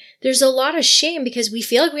 And there's a lot of shame because we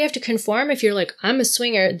feel like we have to conform. If you're like, I'm a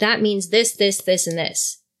swinger, that means this, and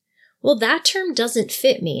this. Well, that term doesn't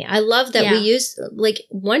fit me. I love that we use, like,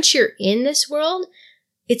 once you're in this world,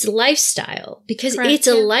 it's lifestyle because it's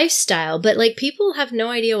a lifestyle. But, like, people have no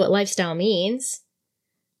idea what lifestyle means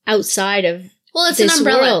outside of it's this an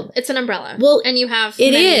umbrella. world. It's an umbrella. Well, and you have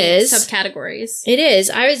many subcategories. It is.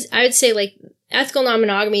 I would say, like, ethical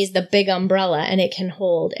non-monogamy is the big umbrella, and it can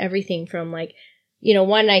hold everything from, like,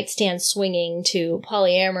 one night stand swinging to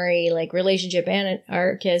polyamory, like relationship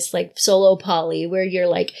anarchist, like solo poly, where you're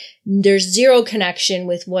like, there's zero connection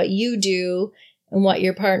with what you do and what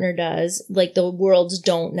your partner does. Like, the worlds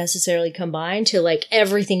don't necessarily combine to, like,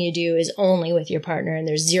 everything you do is only with your partner and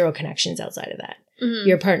there's zero connections outside of that.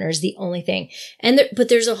 your partner is the only thing. But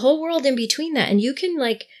there's a whole world in between that. And you can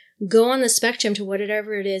like go on the spectrum to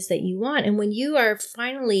whatever it is that you want. And when you are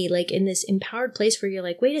finally like in this empowered place where you're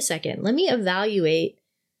like, wait a second, let me evaluate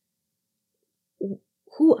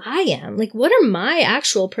who I am. Like, what are my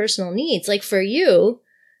actual personal needs? Like for you,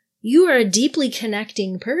 you are a deeply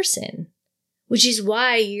connecting person, which is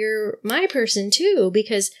why you're my person too,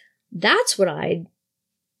 because that's what I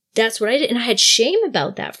did. And I had shame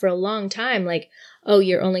about that for a long time. Like, oh,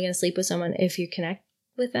 you're only going to sleep with someone if you connect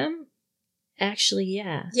with them? Actually,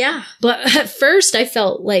 yeah. Yeah. But at first I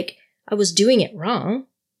felt like I was doing it wrong.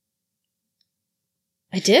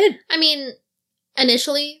 I did. I mean,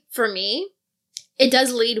 initially, for me, it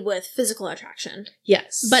does lead with physical attraction.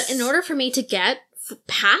 Yes. But in order for me to get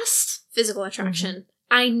past physical attraction,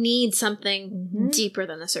 I need something deeper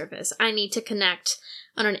than the surface. I need to connect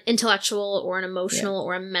on an intellectual or an emotional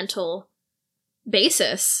or a mental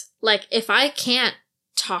basis. Like, if I can't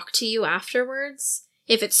talk to you afterwards,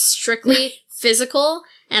 if it's strictly physical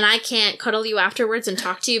and I can't cuddle you afterwards and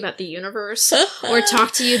talk to you about the universe or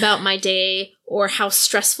talk to you about my day or how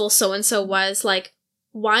stressful so-and-so was, like,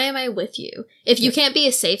 why am I with you? If you can't be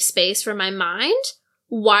a safe space for my mind,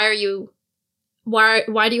 why do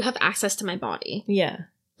you have access to my body? Yeah.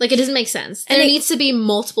 Like, it doesn't make sense. And there needs to be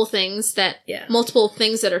multiple things that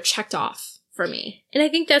are checked off for me. And I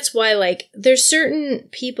think that's why, like, there's certain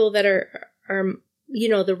people that are you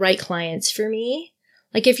know, the right clients for me.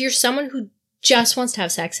 Like, if you're someone who just wants to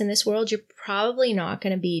have sex in this world, you're probably not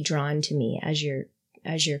going to be drawn to me as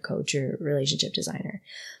your coach or relationship designer,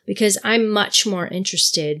 because I'm much more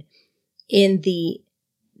interested in the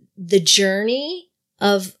journey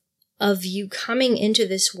of you coming into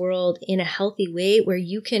this world in a healthy way where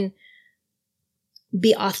you can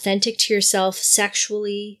be authentic to yourself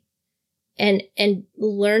sexually and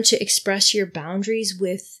learn to express your boundaries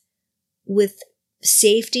with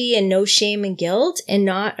safety and no shame and guilt, and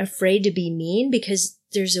not afraid to be mean, because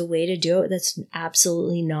there's a way to do it that's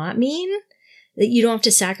absolutely not mean. That you don't have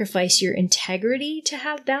to sacrifice your integrity to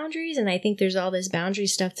have boundaries. And I think there's all this boundary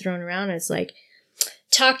stuff thrown around. And it's like,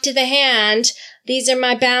 talk to the hand. These are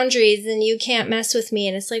my boundaries and you can't mess with me.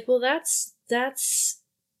 And it's like, well, that's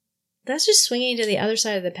just swinging to the other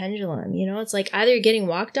side of the pendulum. You know, it's like either you're getting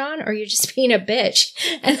walked on or you're just being a bitch.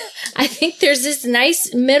 And I think there's this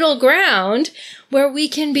nice middle ground where we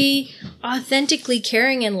can be authentically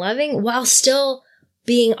caring and loving while still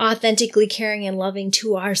being authentically caring and loving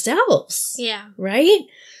to ourselves. Yeah. Right?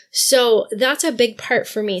 So that's a big part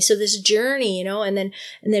for me. So this journey, you know, and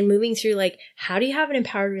then moving through, like, how do you have an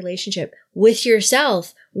empowered relationship with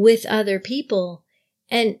yourself, with other people?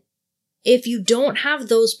 And if you don't have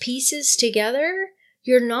those pieces together,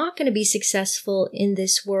 you're not going to be successful in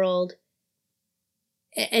this world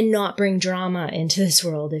and not bring drama into this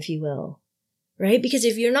world, if you will. Right? Because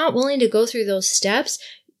if you're not willing to go through those steps,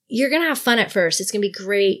 you're going to have fun at first. It's going to be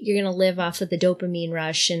great. You're going to live off of the dopamine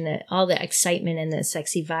rush and all the excitement and the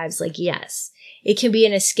sexy vibes. Like, yes, it can be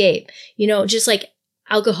an escape. You know, just like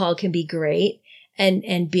alcohol can be great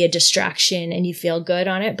and be a distraction and you feel good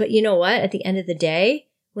on it. But you know what? At the end of the day,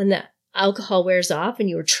 when the alcohol wears off and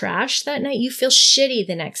you were trashed that night, you feel shitty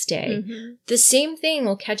the next day. Mm-hmm. The same thing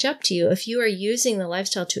will catch up to you if you are using the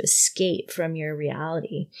lifestyle to escape from your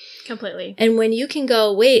reality. Completely. And when you can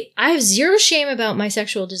go, wait, I have zero shame about my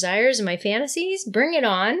sexual desires and my fantasies, bring it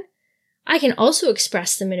on. I can also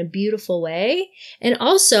express them in a beautiful way. And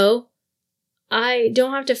also, I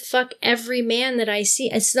don't have to fuck every man that I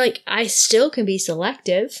see. It's like, I still can be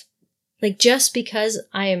selective. Like, just because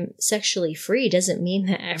I am sexually free doesn't mean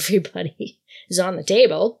that everybody is on the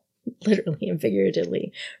table, literally and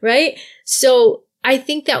figuratively, right? So I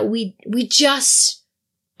think that we just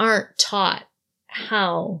aren't taught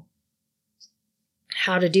how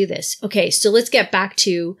to do this. Okay, so let's get back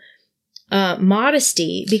to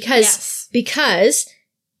modesty, because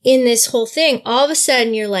in this whole thing, all of a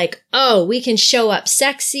sudden you're like, oh, we can show up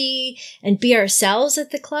sexy and be ourselves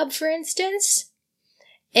at the club, for instance.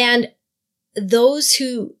 And those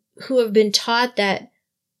who have been taught that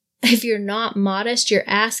if you're not modest, you're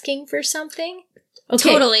asking for something. Okay.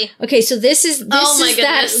 Totally. Okay, so this is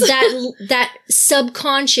goodness. that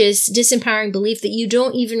subconscious disempowering belief that you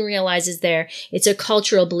don't even realize is there. It's a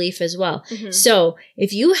cultural belief as well. Mm-hmm. So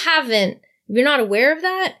if you're not aware of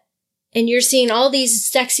that, and you're seeing all these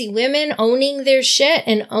sexy women owning their shit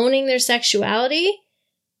and owning their sexuality,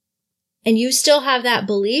 and you still have that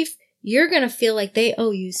belief, you're going to feel like they owe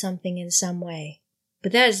you something in some way.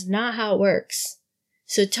 But that is not how it works.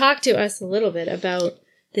 So talk to us a little bit about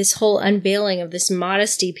this whole unveiling of this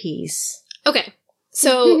modesty piece. Okay.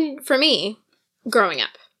 So for me, growing up,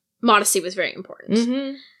 modesty was very important.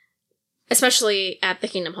 Mm-hmm. especially at the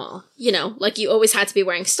Kingdom Hall, you know, like you always had to be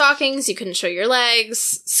wearing stockings. You couldn't show your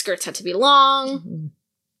legs. Skirts had to be long. Mm-hmm.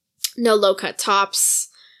 No low-cut tops.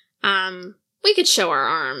 We could show our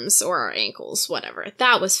arms or our ankles, whatever.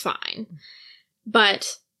 That was fine.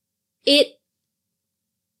 But it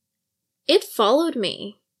followed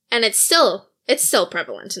me. And it's still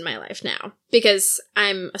prevalent in my life now. Because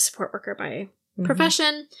I'm a support worker by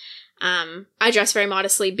profession. I dress very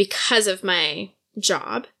modestly because of my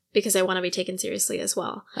job. Because I want to be taken seriously as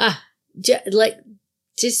well.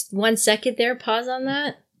 Just 1 second there. Pause on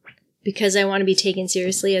that. Because I want to be taken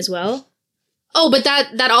seriously as well. Oh, but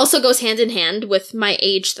that also goes hand in hand with my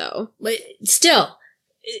age, though. But still,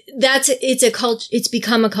 it's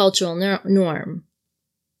become a cultural norm.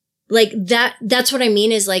 Like that's what I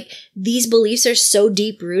mean is like these beliefs are so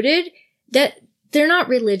deep rooted that they're not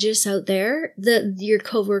religious out there. Your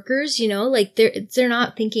coworkers, you know, like they're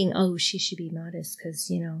not thinking, oh, she should be modest because,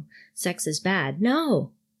 you know, sex is bad.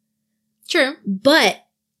 No. True. But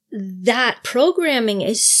that programming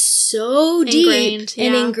is so deep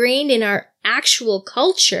and ingrained in our actual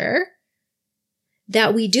culture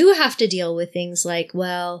that we do have to deal with things like,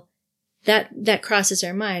 well, that crosses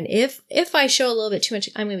our mind. If I show a little bit too much,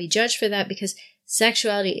 I'm going to be judged for that because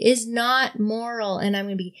sexuality is not moral and I'm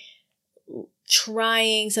going to be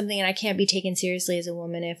trying something and I can't be taken seriously as a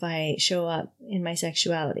woman if I show up in my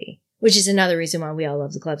sexuality, which is another reason why we all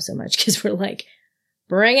love the club so much because we're like,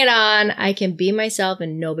 bring it on. I can be myself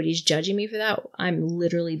and nobody's judging me for that. I'm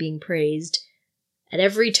literally being praised at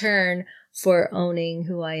every turn for owning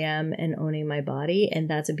who I am and owning my body. And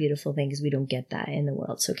that's a beautiful thing because we don't get that in the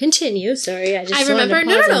world. So continue. Sorry. I remember.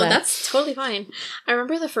 No. That's totally fine. I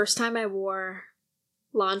remember the first time I wore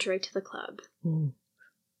lingerie to the club.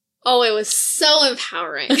 Oh, it was so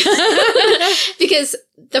empowering. Because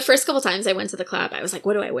the first couple times I went to the club, I was like,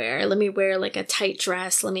 what do I wear? Let me wear like a tight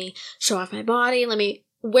dress. Let me show off my body. Let me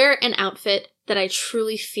wear an outfit that I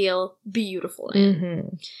truly feel beautiful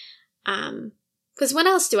in. Because when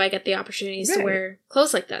else do I get the opportunities to wear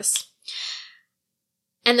clothes like this?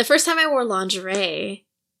 And the first time I wore lingerie,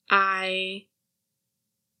 I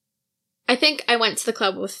think I went to the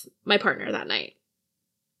club with my partner that night.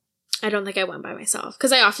 I don't think I went by myself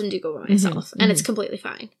because I often do go by myself and it's completely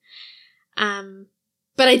fine.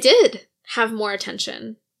 But I did have more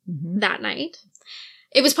attention that night.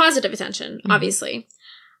 It was positive attention, obviously,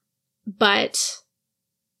 but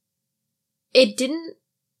it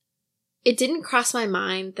didn't cross my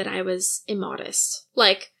mind that I was immodest.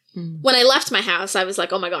 Like when I left my house, I was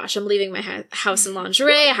like, oh my gosh, I'm leaving my house in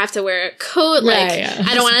lingerie. I have to wear a coat. Like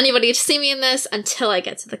I don't want anybody to see me in this until I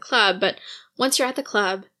get to the club. But once you're at the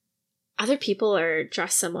club, other people are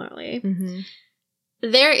dressed similarly.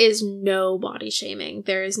 There is no body shaming.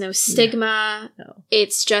 There is no stigma. No.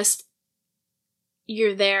 It's just,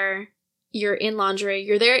 you're there, you're in lingerie,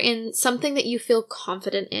 you're there in something that you feel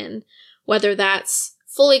confident in. Whether that's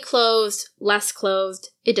fully clothed, less clothed,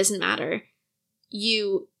 it doesn't matter.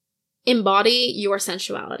 You embody your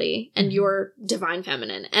sensuality and your divine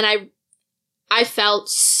feminine. And I felt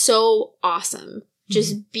so awesome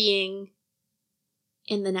just being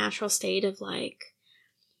in the natural state of like,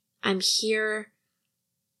 I'm here,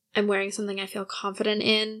 I'm wearing something I feel confident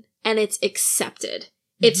in, and it's accepted.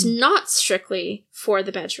 It's not strictly for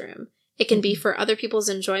the bedroom. It can be for other people's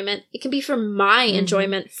enjoyment. It can be for my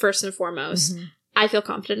enjoyment first and foremost. I feel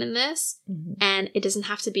confident in this, and it doesn't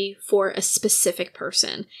have to be for a specific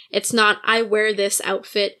person. It's not, I wear this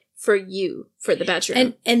outfit for you, for the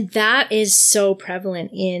bedroom. And that is so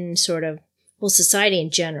prevalent in sort of, well, society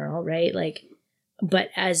in general, right? Like, but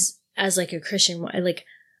as like a Christian, like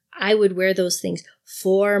I would wear those things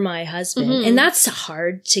for my husband. And that's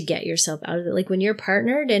hard to get yourself out of it. Like when you're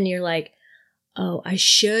partnered and you're like, oh, I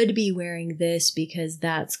should be wearing this because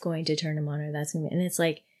that's going to turn him on or that's going to be, and it's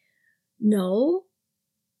like, no,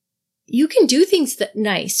 you can do things that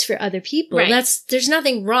nice for other people. Right. There's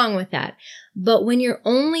nothing wrong with that. But when you're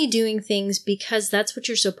only doing things because that's what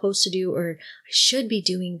you're supposed to do, or I should be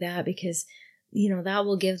doing that because, you know, that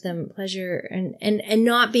will give them pleasure, and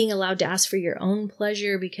not being allowed to ask for your own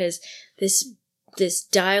pleasure because this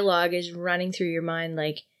dialogue is running through your mind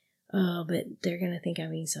like, oh, but they're going to think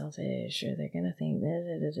I'm being selfish, or they're going to think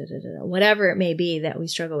whatever it may be that we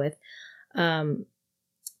struggle with.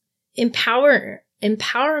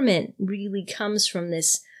 Empowerment really comes from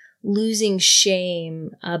this losing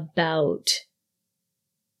shame about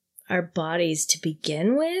our bodies to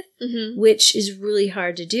begin with, which is really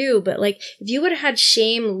hard to do. But like, if you would have had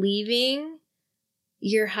shame leaving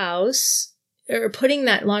your house or putting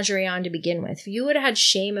that lingerie on to begin with, if you would have had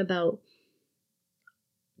shame about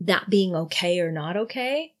that being okay or not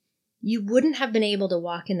okay, you wouldn't have been able to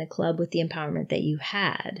walk in the club with the empowerment that you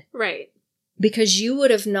had. Right. Because you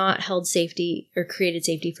would have not held safety or created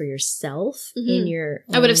safety for yourself in your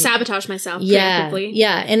I would have sabotaged myself preemptively.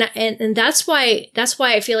 Yeah. And that's why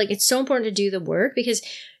I feel like it's so important to do the work, because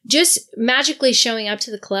just magically showing up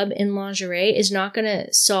to the club in lingerie is not going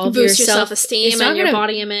to solve your self-esteem and your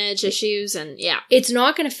body image issues, and it's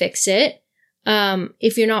not going to fix it.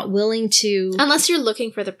 If you're not willing to, unless you're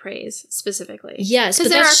looking for the praise specifically. Yes,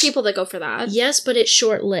 because there are people that go for that. Yes, but it's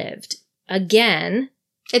short-lived. Again,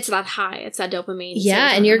 it's that high. It's that dopamine.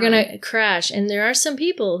 Yeah, and you're going to crash. And there are some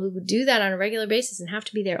people who do that on a regular basis and have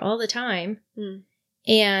to be there all the time.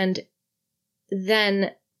 And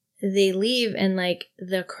then they leave, and like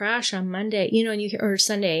the crash on Monday, you know, and or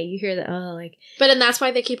Sunday, you hear that, and that's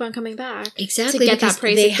why they keep on coming back. Exactly. To get that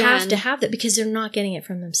praise they again. have to have that, because they're not getting it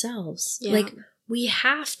from themselves. Yeah. Like, we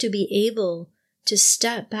have to be able to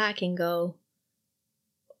step back and go,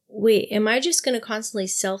 wait, am I just going to constantly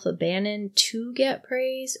self-abandon to get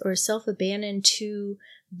praise, or self-abandon to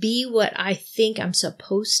be what I think I'm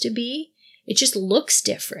supposed to be? It just looks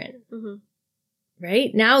different.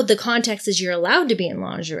 Right? Now the context is you're allowed to be in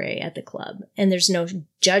lingerie at the club, and there's no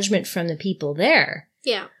judgment from the people there.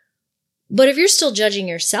 Yeah. But if you're still judging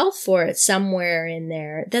yourself for it somewhere in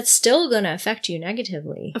there, that's still going to affect you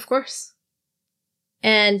negatively. Of course.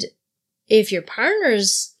 And if your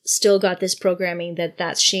partner's still got this programming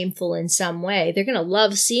that's shameful in some way, they're going to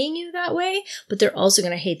love seeing you that way, but they're also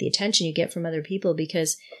going to hate the attention you get from other people,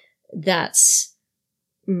 because that's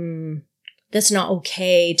not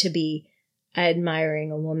okay to be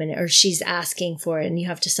admiring a woman, or she's asking for it and you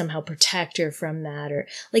have to somehow protect her from that, or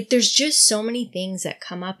like, there's just so many things that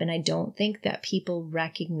come up, and I don't think that people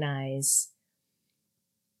recognize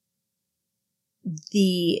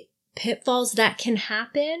the pitfalls that can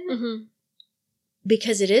happen,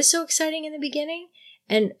 because it is so exciting in the beginning,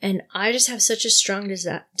 and I just have such a strong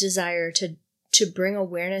desire to bring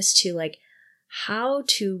awareness to like how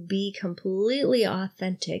to be completely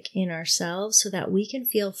authentic in ourselves, so that we can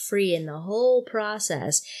feel free in the whole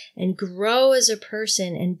process and grow as a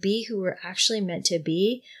person and be who we're actually meant to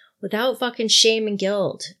be, without fucking shame and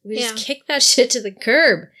guilt. We just kick that shit to the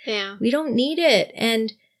curb. Yeah. We don't need it.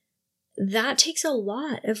 And that takes a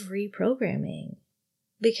lot of reprogramming,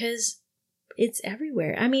 because it's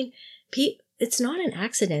everywhere. I mean, it's not an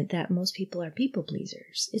accident that most people are people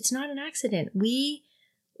pleasers. It's not an accident. We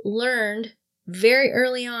learned very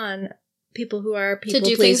early on, people who are people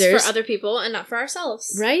pleasers, to do things for other people and not for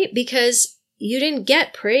ourselves. Right? Because you didn't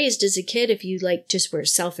get praised as a kid if you like just were a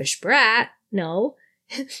selfish brat. No.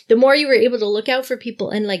 The more you were able to look out for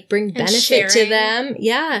people and like bring benefit to them,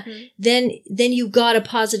 then you got a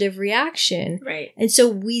positive reaction. Right. And so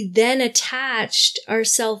we then attached our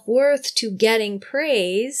self-worth to getting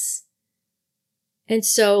praise. And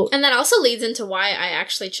that also leads into why I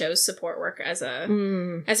actually chose support work as a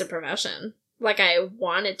profession. Like, I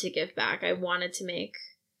wanted to give back. I wanted to make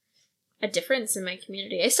a difference in my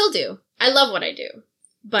community. I still do. I love what I do.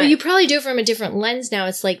 But you probably do it from a different lens now.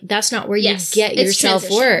 It's like, that's not where you get your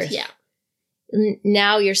self-worth. Yeah.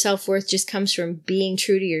 Now your self-worth just comes from being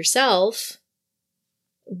true to yourself,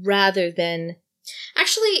 rather than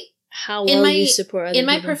actually how well you support other people. In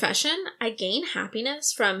my profession, I gain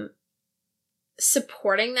happiness from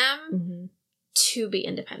supporting them to be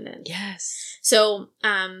independent. Yes. So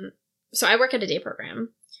I work at a day program,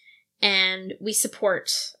 and we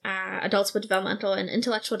support adults with developmental and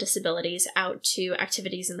intellectual disabilities out to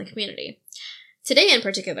activities in the community. Today in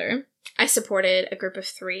particular, I supported a group of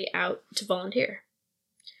 3 out to volunteer.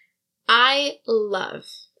 I love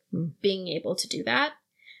being able to do that,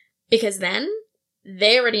 because then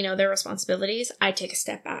they already know their responsibilities. I take a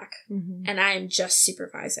step back and I am just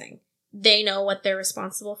supervising. They know what they're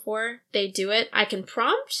responsible for. They do it. I can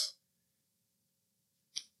prompt,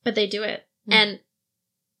 but they do it. And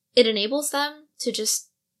it enables them to just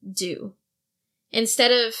do.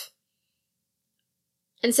 Instead of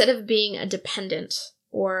being a dependent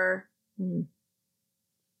or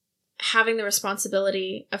having the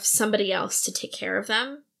responsibility of somebody else to take care of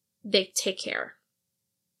them, they take care.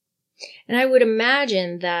 And I would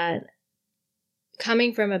imagine that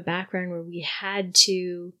coming from a background where we had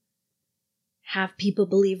to have people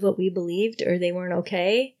believe what we believed or they weren't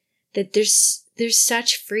okay, that there's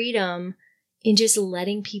such freedom in just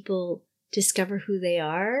letting people discover who they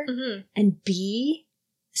are and be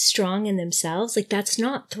strong in themselves. Like, that's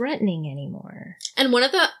not threatening anymore. And one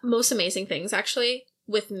of the most amazing things, actually,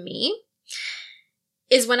 with me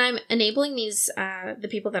is when I'm enabling these, the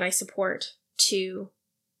people that I support to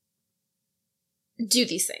do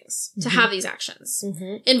these things, to have these actions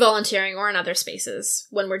in volunteering or in other spaces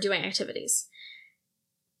when we're doing activities.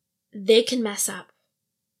 they can mess up.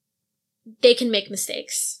 They can make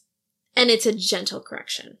mistakes. And it's a gentle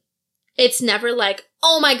correction. It's never like,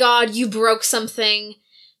 oh my God, you broke something.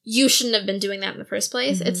 You shouldn't have been doing that in the first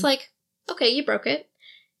place. Mm-hmm. It's like, okay, you broke it.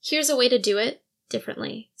 Here's a way to do it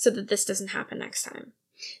differently so that this doesn't happen next time.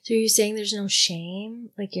 So you're saying there's no shame?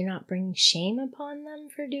 Like you're not bringing shame upon them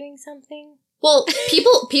for doing something? Well,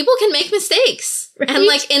 people can make mistakes. Right? And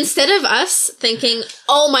like, instead of us thinking,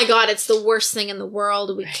 oh my God, it's the worst thing in the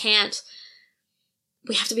world. We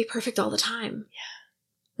have to be perfect all the time.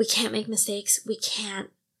 Yeah. We can't make mistakes. We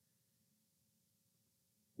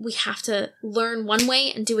have to learn one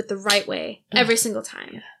way and do it the right way every single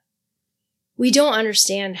time. Yeah. We don't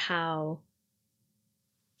understand how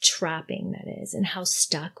trapping that is and how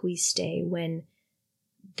stuck we stay when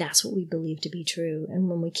that's what we believe to be true. And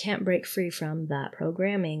when we can't break free from that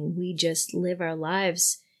programming, we just live our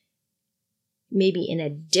lives maybe in a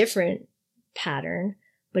different pattern,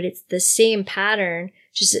 but it's the same pattern,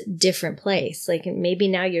 just a different place. Like maybe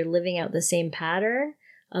now you're living out the same pattern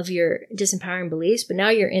of your disempowering beliefs, but now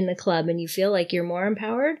you're in the club and you feel like you're more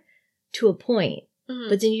empowered to a point. Mm-hmm.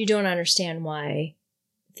 But then you don't understand why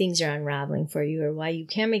things are unraveling for you, or why you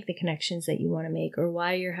can't make the connections that you want to make, or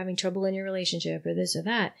why you're having trouble in your relationship, or this or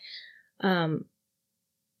that. I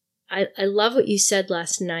love what you said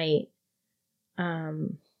last night.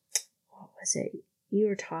 What was it? You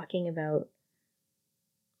were talking about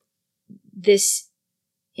this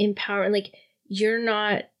empowerment, like you're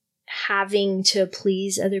not having to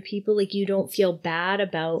please other people, like you don't feel bad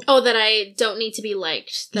about that I don't need to be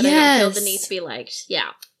liked, that I don't feel the need to be liked.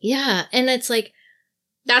 Yeah. And it's like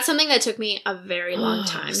that's something that took me a very long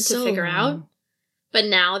time to figure out, but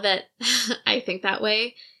now that I think that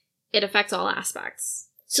way, it affects all aspects.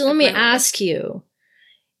 So let me ask you,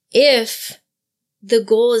 if the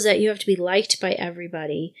goal is that you have to be liked by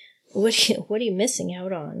everybody, what are you missing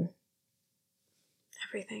out on?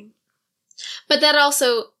 Everything. But that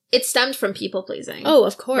also, it stemmed from people pleasing. Oh,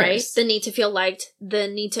 of course. Right? The need to feel liked, the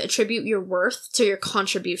need to attribute your worth to your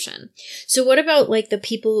contribution. So what about like the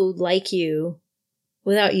people who like you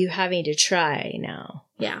without you having to try now?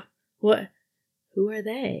 Yeah. Who are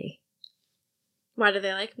they? Why do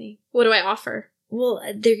they like me? What do I offer? Well,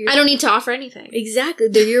 I don't need to offer anything. Exactly.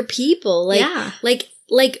 They're your people. Like, yeah.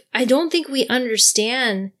 Like I don't think we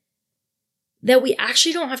understand that we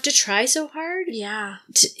actually don't have to try so hard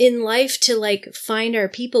in life to like find our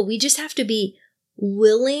people. We just have to be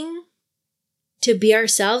willing to be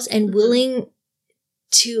ourselves and willing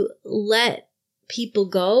to let people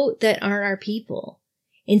go that aren't our people,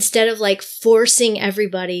 instead of like forcing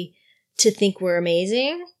everybody to think we're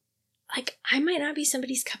amazing. Like I might not be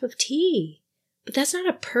somebody's cup of tea, but that's not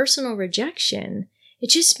a personal rejection.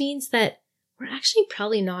 It just means that we're actually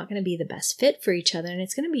probably not going to be the best fit for each other, and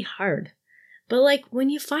it's going to be hard. But like when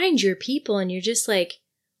you find your people and you're just like,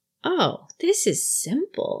 oh, this is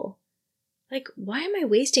simple. Like, why am I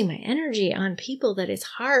wasting my energy on people that it's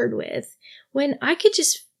hard with when I could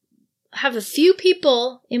just have a few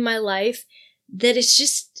people in my life that it's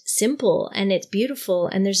just simple and it's beautiful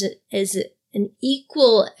and there's an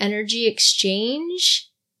equal energy exchange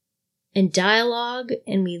and dialogue,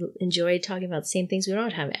 and we enjoy talking about the same things. We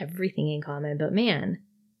don't have everything in common, but man.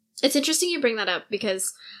 It's interesting you bring that up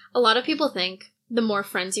because a lot of people think the more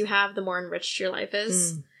friends you have, the more enriched your life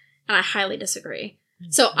is. And I highly disagree.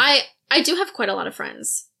 Mm-hmm. So I do have quite a lot of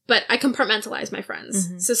friends, but I compartmentalize my friends.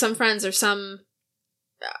 Mm-hmm. So some friends are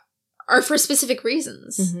for specific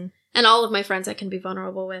reasons. Mm-hmm. And all of my friends I can be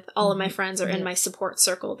vulnerable with. All of my friends are in my support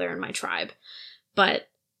circle. They're in my tribe. But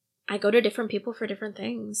I go to different people for different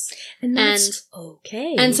things. And that's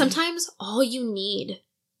okay. And sometimes all you need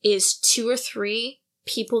is 2 or 3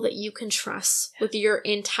 people that you can trust with your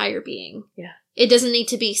entire being. Yeah. It doesn't need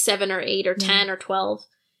to be 7 or 8 or 10 or 12.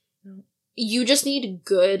 No. You just need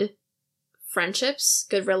good friendships,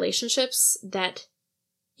 good relationships that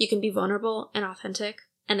you can be vulnerable and authentic,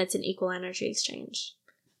 and it's an equal energy exchange.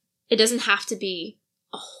 It doesn't have to be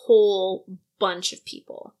a whole bunch of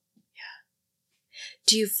people. Yeah.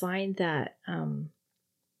 Do you find that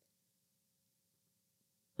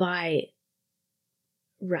by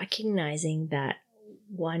recognizing that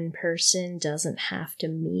one person doesn't have to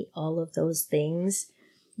meet all of those things,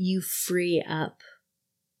 you free up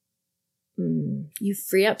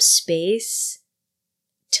space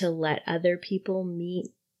to let other people meet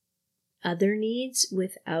other needs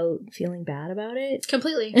without feeling bad about it?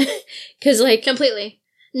 Completely. Because like completely,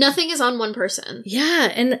 nothing is on one person.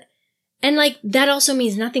 Yeah. And like that also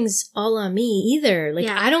means nothing's all on me either. Like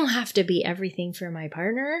I don't have to be everything for my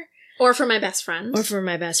partner, or for my best friend,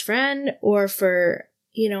 or for,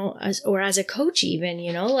 you know, as a coach even,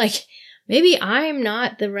 you know, like maybe I'm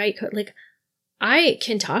not the right like, I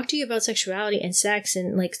can talk to you about sexuality and sex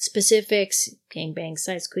and like specifics, gangbang,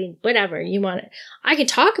 size queen, whatever you want. I can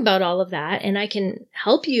talk about all of that and I can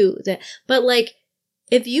help you. But like,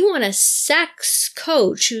 if you want a sex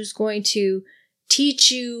coach who's going to teach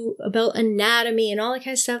you about anatomy and all that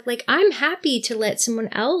kind of stuff, like I'm happy to let someone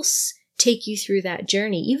else take you through that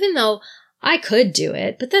journey, even though I could do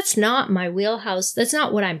it, but that's not my wheelhouse. That's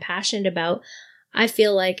not what I'm passionate about. I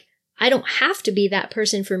feel like I don't have to be that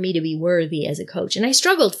person for me to be worthy as a coach. And I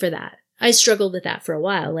struggled for that. I struggled with that for a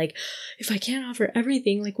while. Like, if I can't offer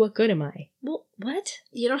everything, like, what good am I? Well, what?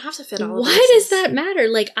 You don't have to fit all of Why does that matter?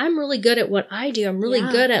 Like, I'm really good at what I do. I'm really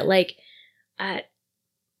good at, like, at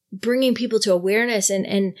bringing people to awareness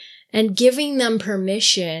and giving them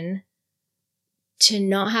permission to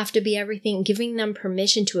not have to be everything, giving them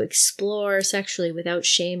permission to explore sexually without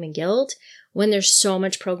shame and guilt when there's so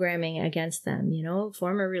much programming against them, you know,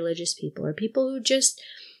 former religious people or people who just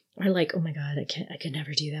are like, oh my God, I could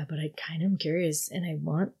never do that, but I kind of am curious and I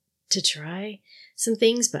want to try some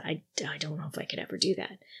things, but I don't know if I could ever do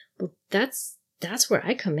that. Well, that's where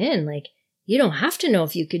I come in. Like, you don't have to know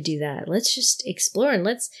if you could do that. Let's just explore and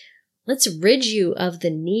let's rid you of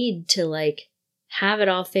the need to like have it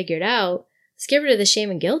all figured out. Let's get rid of the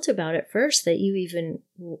shame and guilt about it first, that you even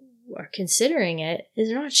are considering it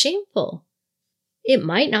is not shameful. It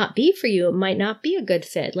might not be for you. It might not be a good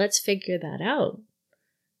fit. Let's figure that out.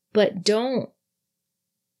 But don't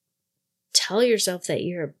tell yourself that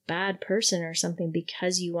you're a bad person or something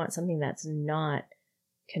because you want something that's not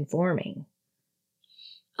conforming.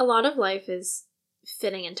 A lot of life is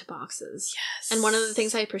fitting into boxes. Yes. And one of the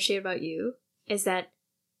things I appreciate about you is that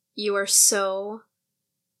you are so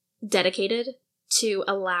dedicated to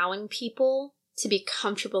allowing people to be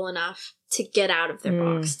comfortable enough to get out of their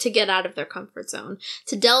box, to get out of their comfort zone,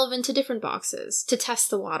 to delve into different boxes, to test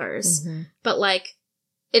the waters. Mm-hmm. But like,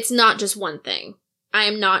 it's not just one thing. I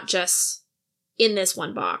am not just in this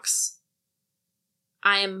one box.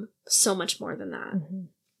 I am so much more than that. Mm-hmm.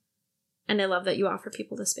 And I love that you offer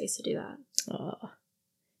people the space to do that. Oh,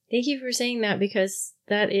 thank you for saying that, because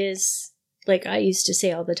that is, like I used to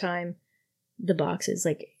say all the time, the boxes,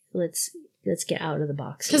 like, let's get out of the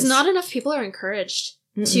boxes. Because not enough people are encouraged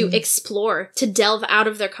to explore, to delve out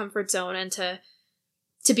of their comfort zone, and to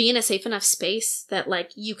be in a safe enough space that,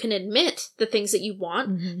 like, you can admit the things that you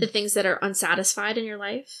want, the things that are unsatisfied in your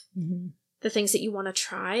life, the things that you want to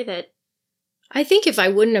try. That I think if I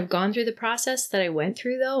wouldn't have gone through the process that I went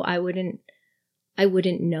through, though, I wouldn't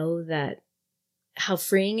know that how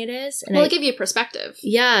freeing it is. And it gave you perspective.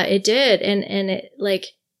 Yeah, it did. And it, like,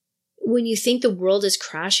 when you think the world is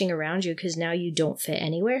crashing around you because now you don't fit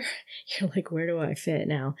anywhere, you're like, where do I fit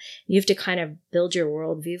now? You have to kind of build your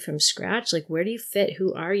worldview from scratch. Like, where do you fit?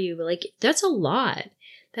 Who are you? Like, that's a lot.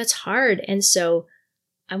 That's hard. And so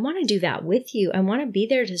I want to do that with you. I want to be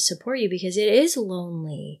there to support you, because it is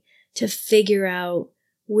lonely to figure out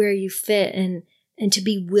where you fit and to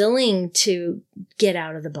be willing to get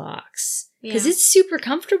out of the box, because it's super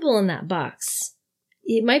comfortable in that box.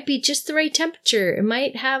 It might be just the right temperature. It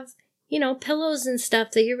might have, you know, pillows and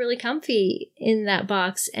stuff that you're really comfy in that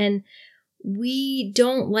box. And we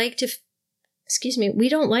don't like to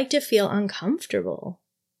feel uncomfortable.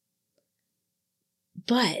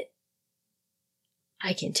 But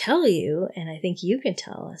I can tell you, and I think you can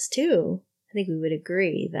tell us too, I think we would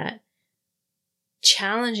agree that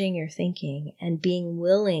challenging your thinking and being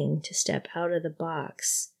willing to step out of the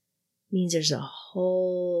box means there's a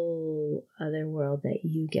whole other world that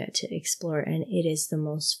you get to explore. And it is the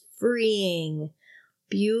most freeing,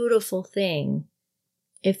 beautiful thing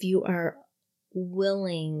if you are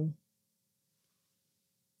willing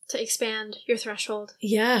to expand your threshold.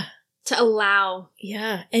 Yeah. To allow.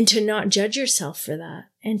 Yeah. And to not judge yourself for that.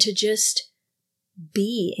 And to just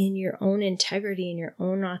be in your own integrity, in your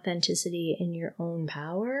own authenticity, in your own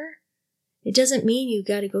power. It doesn't mean you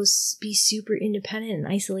got to go be super independent and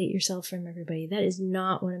isolate yourself from everybody. That is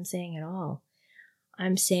not what I'm saying at all.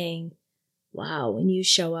 I'm saying, wow, when you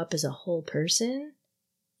show up as a whole person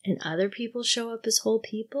and other people show up as whole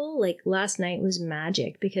people, like last night was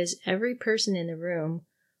magic, because every person in the room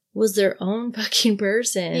was their own fucking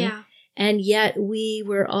person. Yeah. And yet we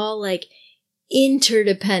were all like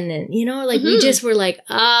interdependent, you know, like we just were like,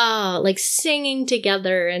 like singing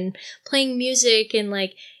together and playing music and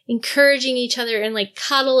like encouraging each other and like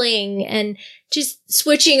cuddling and just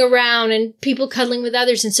switching around and people cuddling with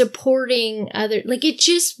others and supporting others. Like, it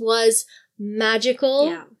just was magical.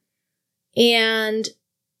 Yeah. And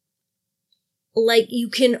like, you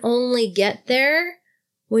can only get there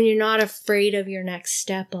when you're not afraid of your next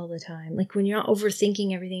step all the time. Like, when you're not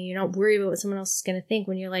overthinking everything, you're not worried about what someone else is going to think.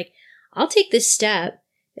 When you're like, I'll take this step.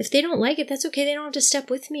 If they don't like it, that's okay. They don't have to step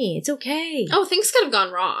with me. It's okay. Oh, things could have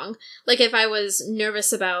gone wrong. Like if I was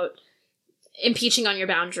nervous about impeaching on your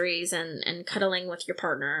boundaries and cuddling with your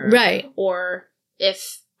partner. Right. Or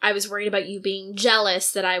if I was worried about you being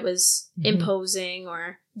jealous that I was imposing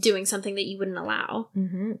or doing something that you wouldn't allow.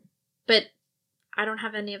 Mm-hmm. But I don't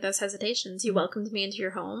have any of those hesitations. You welcomed me into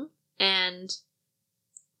your home, and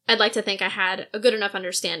I'd like to think I had a good enough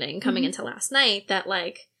understanding coming into last night that,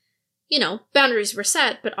 like, you know, boundaries were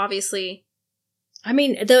set, but obviously... I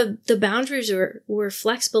mean, the boundaries were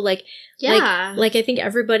flexible. Like, like I think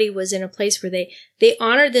everybody was in a place where they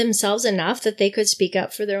honored themselves enough that they could speak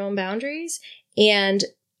up for their own boundaries, and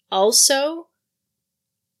also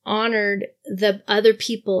honored the other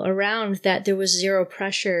people around, that there was zero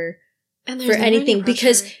pressure for anything,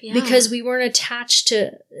 because we weren't attached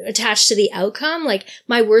to the outcome. Like,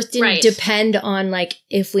 my worth didn't depend on, like,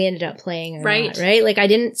 if we ended up playing or not, right? Like, I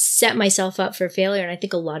didn't set myself up for failure, and I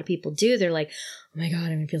think a lot of people do. They're like, oh my God, I'm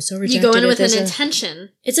going to feel so rejected. You go in with an intention.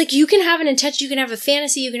 It's like, you can have an intention, you can have a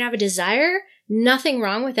fantasy, you can have a desire. Nothing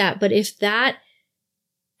wrong with that. But if that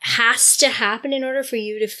has to happen in order for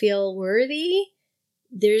you to feel worthy,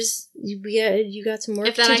 you got some work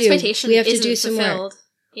to do. If that expectation we have to isn't do some fulfilled, work.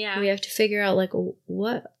 Yeah. We have to figure out, like,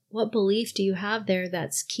 what belief do you have there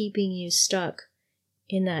that's keeping you stuck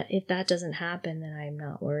in that? If that doesn't happen, then I'm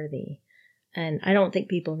not worthy. And I don't think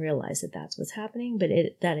people realize that that's what's happening, but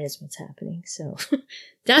that is what's happening. So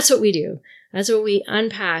that's what we do. That's what we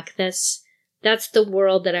unpack. That's the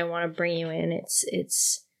world that I want to bring you in.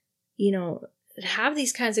 It's, you know, have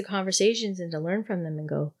these kinds of conversations and to learn from them and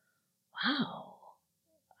go, wow,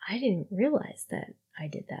 I didn't realize that I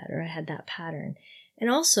did that, or I had that pattern. And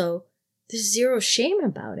also, there's zero shame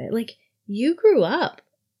about it. Like, you grew up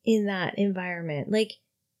in that environment. Like,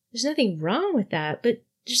 there's nothing wrong with that, but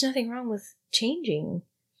there's nothing wrong with changing.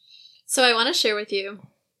 So I want to share with you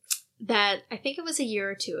that I think it was a year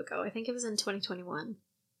or two ago. I think it was in 2021.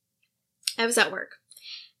 I was at work,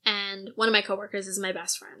 and one of my coworkers is my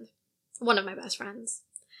best friend. One of my best friends.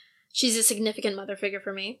 She's a significant mother figure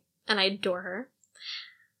for me, and I adore her.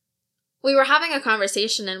 We were having a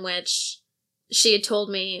conversation in which she had told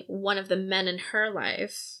me one of the men in her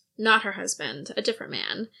life, not her husband, a different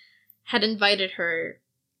man, had invited her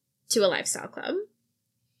to a lifestyle club.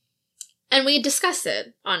 And we had discussed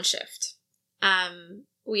it on shift.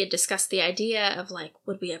 We had discussed the idea of, like,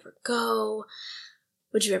 would we ever go?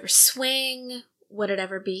 Would you ever swing? Would it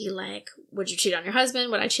ever be like, would you cheat on your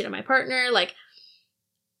husband? Would I cheat on my partner? Like,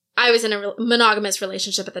 I was in a monogamous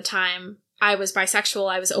relationship at the time. I was bisexual.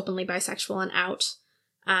 I was openly bisexual and out.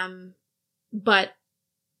 But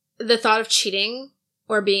the thought of cheating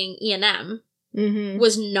or being ENM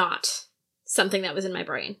was not something that was in my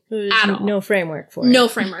brain at all. No framework for it. No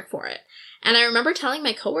framework for it. And I remember telling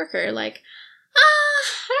my coworker, like,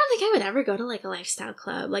 I don't think I would ever go to, like, a lifestyle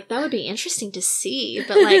club. Like, that would be interesting to see,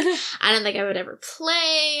 but, like, I don't think I would ever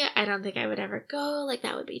play. I don't think I would ever go. Like,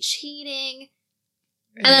 that would be cheating.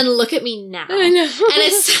 And then look at me now. I know.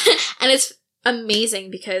 And it's amazing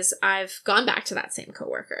because I've gone back to that same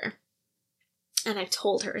coworker. And I've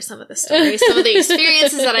told her some of the stories, some of the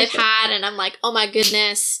experiences that I've had, and I'm like, oh my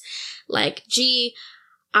goodness. Like, gee,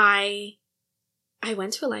 I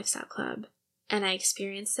went to a lifestyle club and I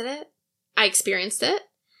experienced it.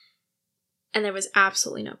 And there was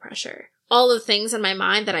absolutely no pressure. All the things in my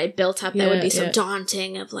mind that I built up that would be so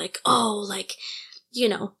daunting of, like, oh, like, you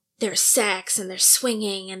know, there's sex and there's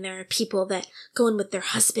swinging and there are people that go in with their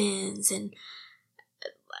husbands and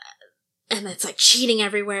it's like cheating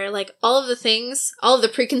everywhere. Like, all of the things, all of the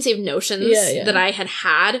preconceived notions that I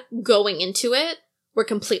had going into it were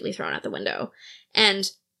completely thrown out the window. And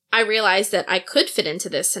I realized that I could fit into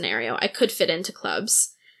this scenario. I could fit into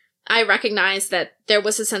clubs. I recognized that there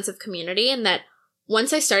was a sense of community, and that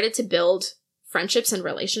once I started to build friendships and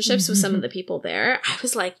relationships with some of the people there, I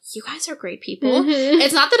was like, you guys are great people.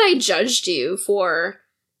 It's not that I judged you for,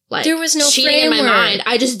 like, there was no cheating framework. in my mind.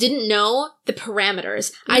 I just didn't know the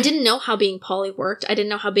parameters. I didn't know how being poly worked. I didn't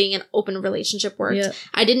know how being an open relationship worked.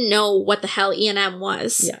 I didn't know what the hell ENM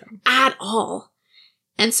was at all.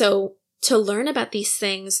 And so to learn about these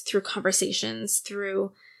things through conversations,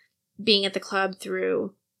 through being at the club,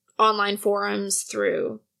 through online forums,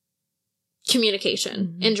 through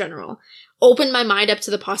communication in general, opened my mind up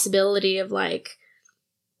to the possibility of, like,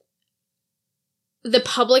 the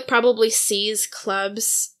public probably sees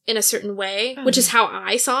clubs in a certain way, which is how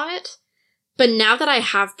I saw it. But now that I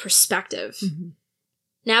have perspective,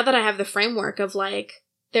 now that I have the framework of, like,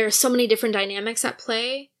 there are so many different dynamics at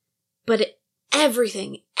play, but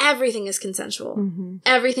everything is consensual.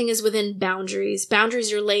 Everything is within boundaries.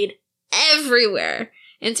 Boundaries are laid everywhere.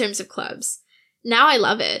 in terms of clubs. Now I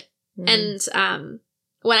love it. And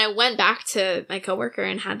when I went back to my coworker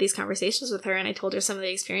and had these conversations with her and I told her some of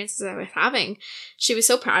the experiences I was having, she was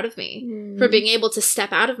so proud of me for being able to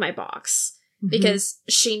step out of my box because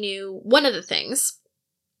she knew one of the things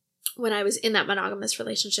when I was in that monogamous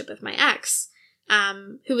relationship with my ex,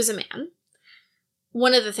 who was a man,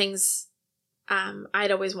 one of the things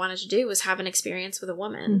I'd always wanted to do was have an experience with a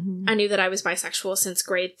woman. I knew that I was bisexual since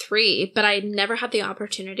grade 3, but I never had the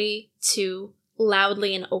opportunity to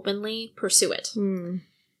loudly and openly pursue it.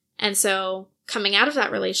 And so coming out of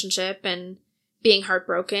that relationship and being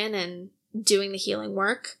heartbroken and doing the healing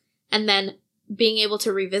work and then being able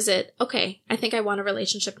to revisit, okay, I think I want a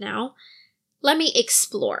relationship now. Let me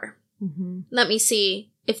explore. Let me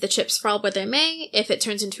see if the chips fall where they may, if it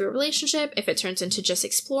turns into a relationship, if it turns into just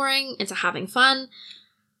exploring, into having fun.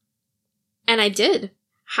 And I did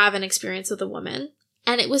have an experience with a woman,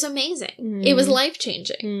 and it was amazing. It was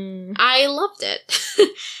life-changing. I loved it.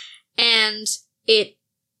 And it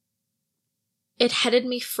headed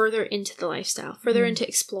me further into the lifestyle, further into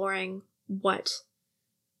exploring what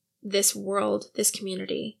this world, this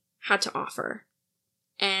community had to offer,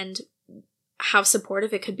 and how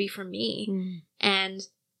supportive it could be for me. And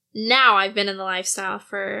now I've been in the lifestyle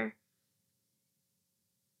for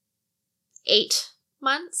 8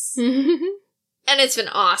 months. And it's been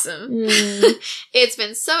awesome. It's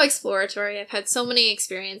been so exploratory. I've had so many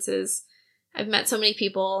experiences. I've met so many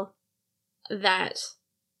people that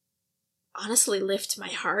honestly lift my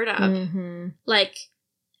heart up. Like,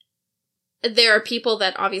 there are people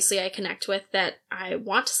that obviously I connect with that I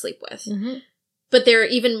want to sleep with. But there are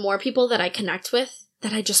even more people that I connect with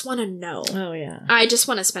that I just want to know. Oh, yeah. I just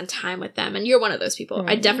want to spend time with them. And you're one of those people.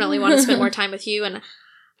 I definitely want to spend more time with you. And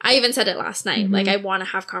I even said it last night. Like, I want to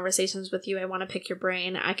have conversations with you. I want to pick your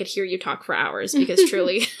brain. I could hear you talk for hours because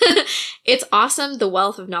truly it's awesome, the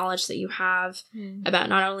wealth of knowledge that you have about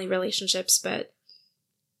not only relationships, but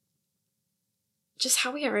just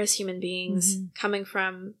how we are as human beings, coming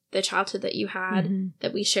from the childhood that you had,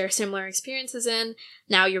 that we share similar experiences in.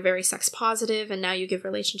 Now you're very sex positive, and now you give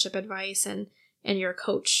relationship advice, and you're a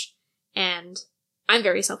coach. And I'm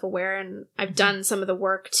very self-aware, and I've done some of the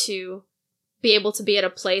work to be able to be at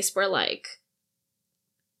a place where, like,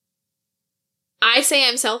 I say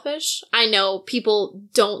I'm selfish. I know people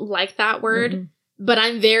don't like that word, but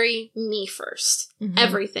I'm very me first.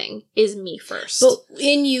 Everything is me first. But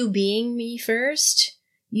in you being me first,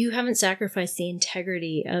 you haven't sacrificed the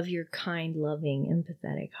integrity of your kind, loving,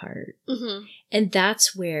 empathetic heart. And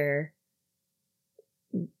that's where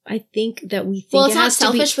I think that we think it's not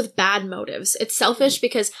selfish with bad motives. It's selfish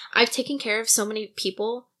because I've taken care of so many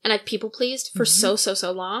people and I've people pleased for so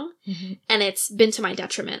long, and it's been to my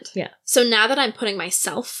detriment. So now that I'm putting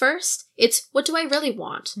myself first, it's what do I really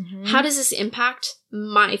want? How does this impact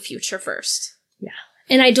my future first?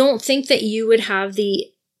 And I don't think that you would have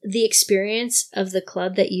the experience of the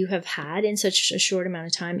club that you have had in such a short amount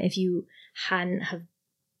of time if you hadn't have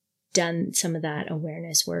done some of that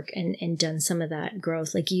awareness work and done some of that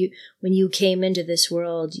growth. Like, when you came into this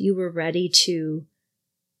world, you were ready to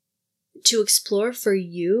explore for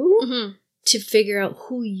you, to figure out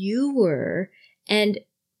who you were, and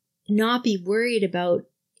not be worried about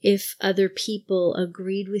if other people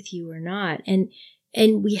agreed with you or not.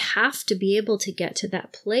 And we have to be able to get to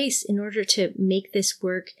that place in order to make this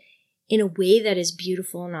work in a way that is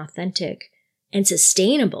beautiful and authentic and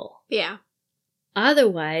sustainable.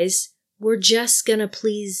 Otherwise, we're just going to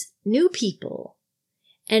please new people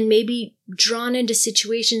and maybe drawn into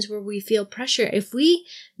situations where we feel pressure. If we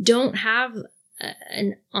don't have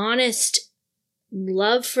an honest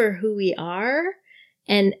love for who we are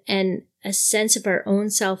and a sense of our own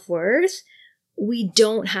self-worth, we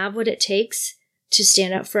don't have what it takes to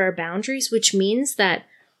stand up for our boundaries, which means that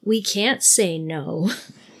we can't say no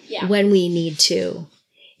when we need to.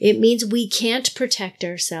 It means we can't protect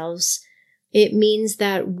ourselves. It means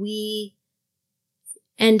that we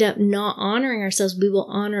end up not honoring ourselves. We will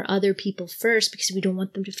honor other people first because we don't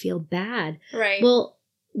want them to feel bad. Well,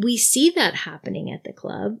 we see that happening at the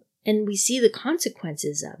club, and we see the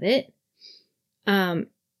consequences of it.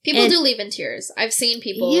 People do leave in tears. I've seen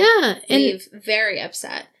people leave very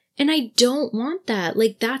upset. And I don't want that.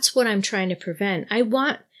 Like, that's what I'm trying to prevent. I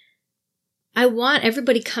want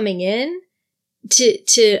everybody coming in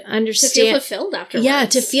to understand, to feel fulfilled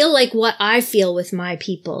afterwards. To feel like what I feel with my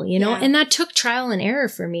people, you know, and that took trial and error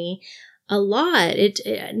for me a lot. It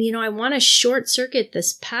I want to short circuit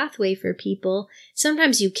this pathway for people.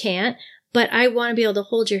 Sometimes you can't, but I want to be able to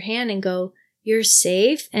hold your hand and go, you're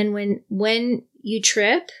safe. And when you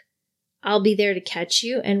trip, I'll be there to catch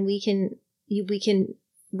you, and we can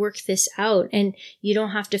work this out, and you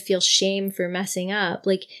don't have to feel shame for messing up.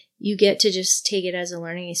 Like, you get to just take it as a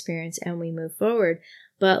learning experience and we move forward.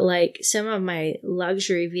 But like some of my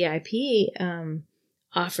luxury VIP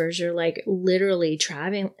offers are like literally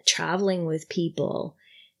traveling with people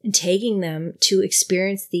and taking them to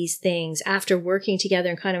experience these things after working together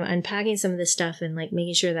and kind of unpacking some of this stuff and like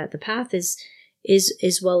making sure that the path is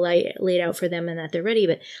well laid out for them and that they're ready.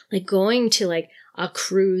 But like going to like a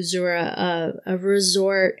cruise or a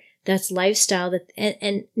resort that's lifestyle, that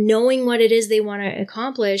and knowing what it is they want to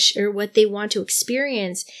accomplish or what they want to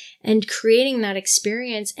experience and creating that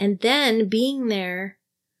experience, and then being there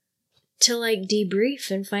to like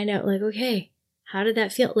debrief and find out like, okay, how did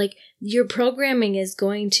that feel? Like, your programming is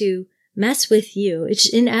going to mess with you. It's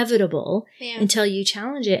inevitable until you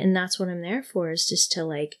challenge it. And that's what I'm there for, is just to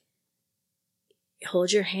like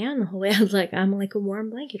hold your hand the whole way. I'm like a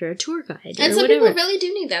warm blanket or a tour guide. And or some whatever. people really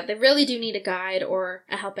do need that. They really do need a guide or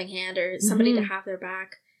a helping hand or somebody to have their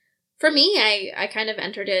back. For me, I kind of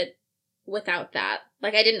entered it without that.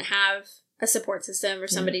 Like, I didn't have a support system or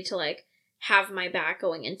somebody to like have my back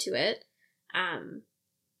going into it.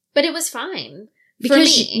 But it was fine.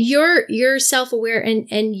 Because you're self-aware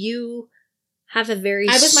and you have a very...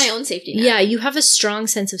 I was my own safety net. Yeah, you have a strong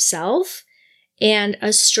sense of self and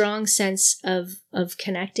a strong sense of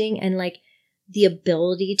connecting and like the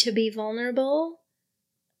ability to be vulnerable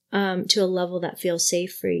to a level that feels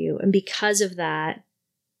safe for you. And because of that,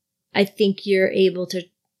 I think you're able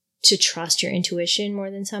to trust your intuition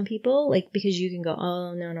more than some people, like, because you can go,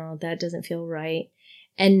 oh, no, that doesn't feel right,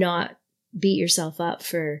 and not beat yourself up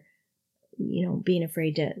for, you know, being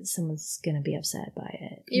afraid that someone's going to be upset by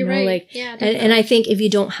it. You're know? right. Like, yeah, and I think if you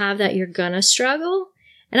don't have that, you're going to struggle.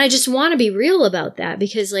 And I just want to be real about that,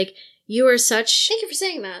 because like, you are such... Thank you for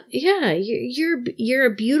saying that. Yeah, you're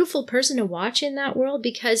a beautiful person to watch in that world,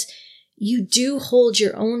 because you do hold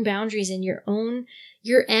your own boundaries, and your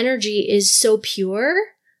energy is so pure,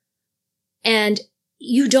 and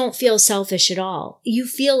you don't feel selfish at all. You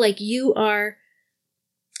feel like you are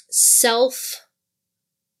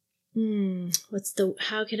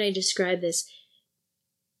how can I describe this?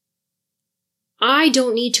 I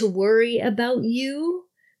don't need to worry about you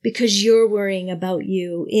because you're worrying about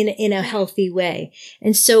you in a healthy way.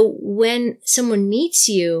 And so when someone meets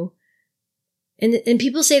you, and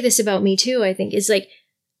people say this about me too, I think, is like,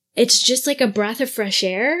 it's just like a breath of fresh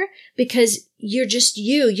air, because you're just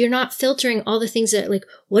you're not filtering all the things that like,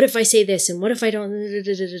 what if I say this? And what if I don't?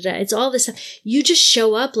 It's all this stuff. You just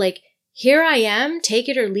show up like, here I am, take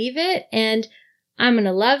it or leave it. And I'm going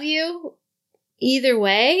to love you either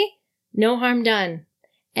way. No harm done.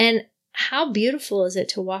 And how beautiful is it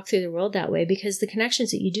to walk through the world that way? Because the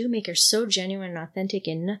connections that you do make are so genuine and authentic,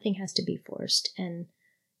 and nothing has to be forced. And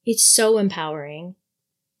it's so empowering.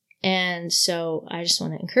 And so I just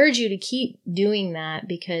want to encourage you to keep doing that,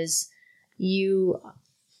 because you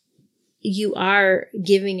are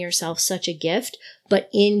giving yourself such a gift, but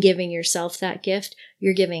in giving yourself that gift,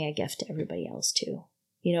 you're giving a gift to everybody else too.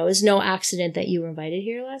 You know, it's no accident that you were invited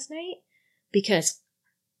here last night, because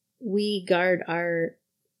we guard our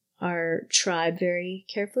tribe very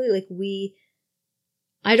carefully. Like,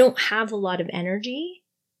 I don't have a lot of energy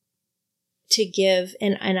to give,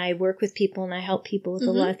 and I work with people and I help people with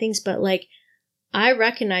a lot of things, but like, I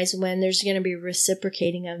recognize when there's going to be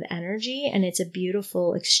reciprocating of energy and it's a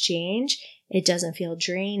beautiful exchange, it doesn't feel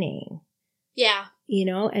draining. Yeah. You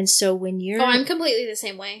know, and so when you're... Oh, I'm completely the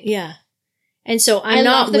same way. Yeah. And so I'm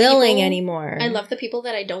not willing people, anymore. I love the people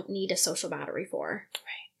that I don't need a social battery for.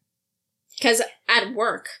 Right. Because at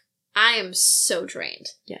work, I am so drained.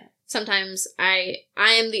 Yeah. Sometimes I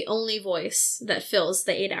am the only voice that fills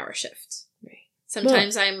the 8-hour shift. Right.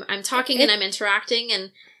 Sometimes I'm talking and I'm interacting,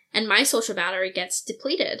 and my social battery gets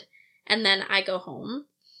depleted. And then I go home.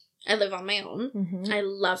 I live on my own. Mm-hmm. I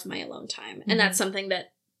love my alone time. Mm-hmm. And that's something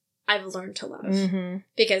that I've learned to love. Mm-hmm.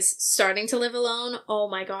 Because starting to live alone, oh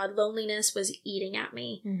my God, loneliness was eating at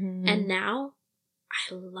me. Mm-hmm. And now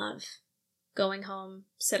I love going home,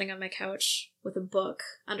 sitting on my couch with a book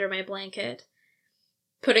under my blanket,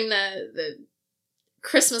 putting the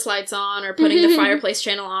Christmas lights on, or putting the fireplace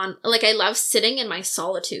channel on. Like, I love sitting in my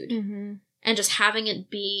solitude. Mm-hmm. And just having it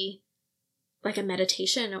be like a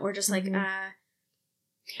meditation, or just like a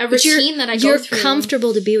routine that I go through. You're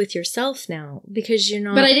comfortable to be with yourself now, because you're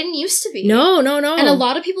not... But I didn't used to be. No. And a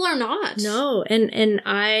lot of people are not. No. And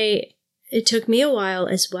it took me a while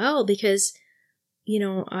as well, because, you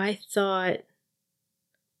know, I thought,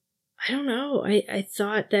 I don't know. I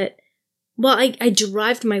thought that, well, I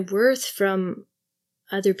derived my worth from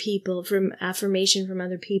other people, from affirmation from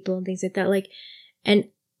other people and things like that. Like, and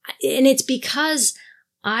it's because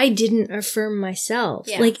I didn't affirm myself.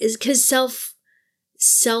 Yeah. Like, it's because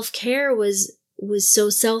self-care was so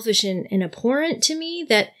selfish and abhorrent to me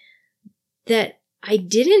that I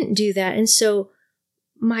didn't do that. And so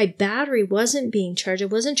my battery wasn't being charged. I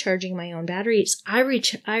wasn't charging my own battery.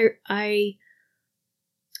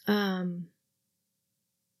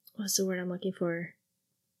 What's the word I'm looking for?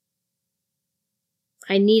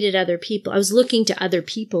 I needed other people. I was looking to other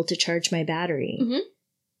people to charge my battery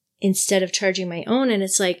instead of charging my own. And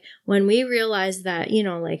it's like, when we realize that, you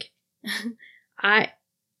know, like I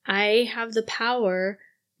have the power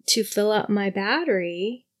to fill up my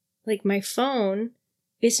battery, like my phone,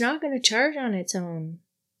 it's not going to charge on its own.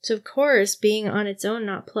 So of course, being on its own,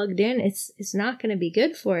 not plugged in, it's not going to be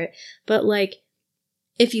good for it. But like,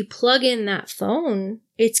 if you plug in that phone,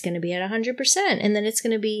 it's going to be at 100%, and then it's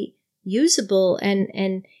going to be usable,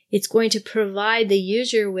 and it's going to provide the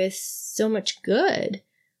user with so much good.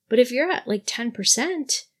 But if you're at like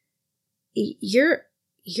 10%, you're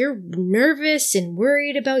nervous and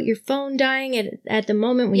worried about your phone dying at the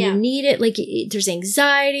moment when you need it. Like, there's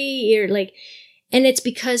anxiety. You're like, and it's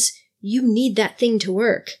because you need that thing to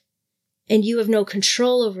work, and you have no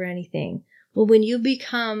control over anything. Well, when you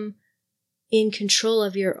become in control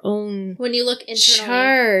of your own, when you look internally,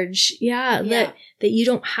 charge, that you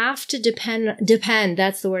don't have to depend.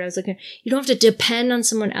 That's the word I was looking for. You don't have to depend on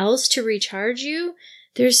someone else to recharge you.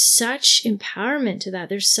 There's such empowerment to that.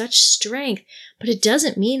 There's such strength, but it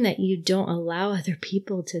doesn't mean that you don't allow other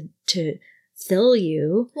people to fill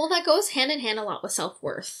you. Well, that goes hand in hand a lot with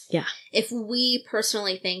self-worth. Yeah. If we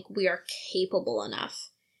personally think we are capable enough.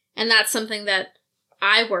 And that's something that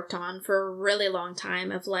I worked on for a really long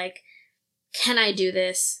time, of like, can I do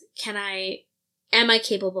this? Am I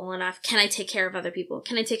capable enough? Can I take care of other people?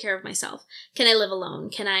 Can I take care of myself? Can I live alone?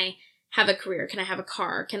 Can I have a career? Can I have a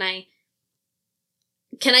car? Can I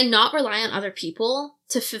not rely on other people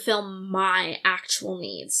to fulfill my actual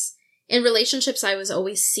needs? In relationships, I was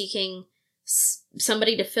always seeking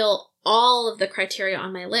somebody to fill all of the criteria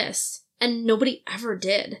on my list, and nobody ever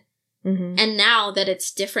did. Mm-hmm. And now that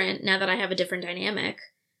it's different, now that I have a different dynamic,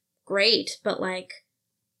 great. But like,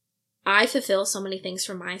 I fulfill so many things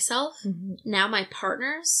for myself. Mm-hmm. Now my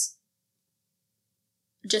partners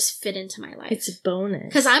just fit into my life. It's a bonus.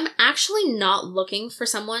 Because I'm actually not looking for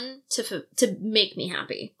someone to make me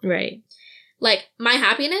happy. Right. Like, my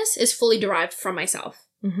happiness is fully derived from myself.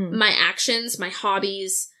 Mm-hmm. My actions, my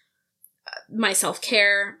hobbies, my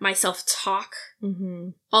self-care, my self-talk,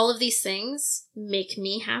 all of these things make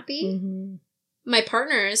me happy. Mm-hmm. My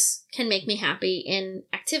partners can make me happy in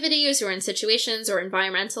activities or in situations or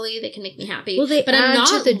environmentally. They can make me happy. Well, they add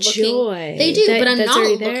to the joy. They do, but I'm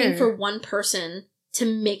not looking for one person to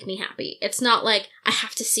make me happy. It's not like, I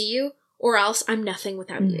have to see you or else I'm nothing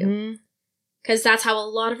without you. Because that's how a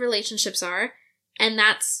lot of relationships are. And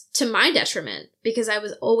that's to my detriment, because I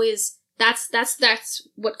was always... That's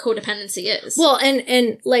what codependency is. Well,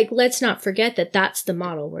 and like, let's not forget that that's the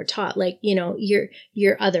model we're taught. Like, you know,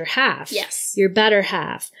 your other half. Yes. Your better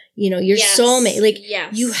half. You know, your soulmate. Like,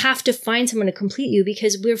 you have to find someone to complete you,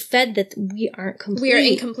 because we're fed that we aren't complete. We are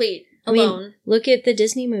incomplete alone. I mean, look at the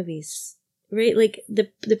Disney movies, right? Like,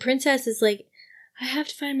 the princess is like, I have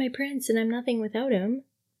to find my prince and I'm nothing without him.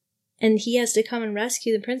 And he has to come and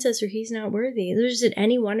rescue the princess or he's not worthy. Is it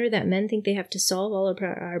any wonder that men think they have to solve all of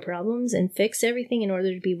our problems and fix everything in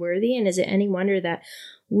order to be worthy? And is it any wonder that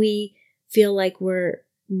we feel like we're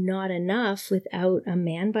not enough without a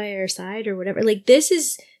man by our side or whatever? Like, this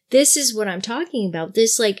is what I'm talking about.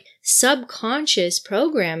 This like subconscious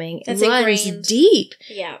programming that's runs ingrained. Deep.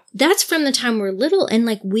 Yeah. That's from the time we're little. And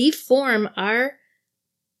like, we form our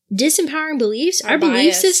disempowering beliefs, our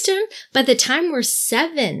belief system by the time we're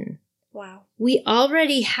 7. Wow. We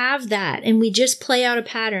already have that, and we just play out a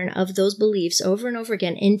pattern of those beliefs over and over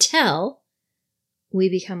again until we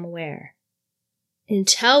become aware,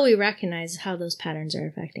 until we recognize how those patterns are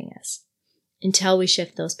affecting us, until we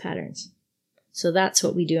shift those patterns. So that's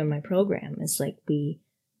what we do in my program. It's like we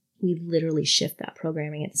literally shift that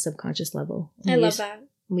programming at the subconscious level. I love that.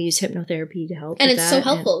 We use hypnotherapy to help. And it's so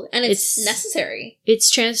helpful, and it's necessary.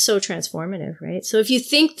 It's so transformative, right? So if you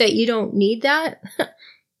think that you don't need that...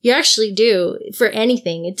 You actually do, for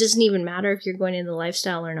anything. It doesn't even matter if you're going into the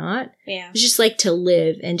lifestyle or not. Yeah. It's just like to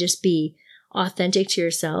live and just be authentic to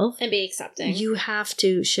yourself. And be accepting. You have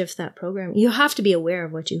to shift that program. You have to be aware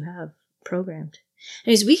of what you have programmed.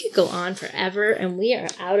 Anyways, we could go on forever, and we are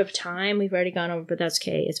out of time. We've already gone over, but that's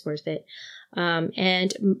okay. It's worth it.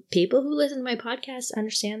 And people who listen to my podcast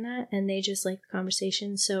understand that, and they just like the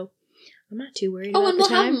conversation. So I'm not too worried about the time. Oh, and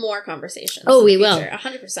we'll have more conversations. Oh, we will.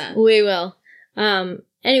 100%. We will.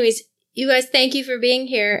 Anyways, You guys, thank you for being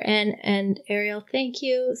here. And Ariel, thank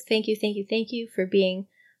you for being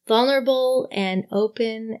vulnerable and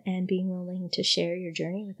open and being willing to share your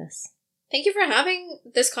journey with us. Thank you for having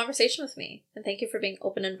this conversation with me. And thank you for being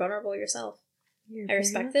open and vulnerable yourself. I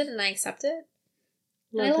respect it and I accept it.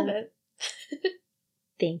 And I love it.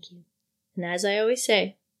 Thank you. And as I always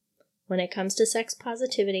say, when it comes to sex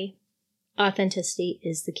positivity, authenticity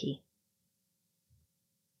is the key.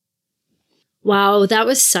 Wow, that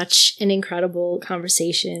was such an incredible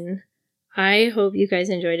conversation. I hope you guys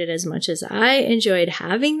enjoyed it as much as I enjoyed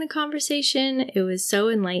having the conversation. It was so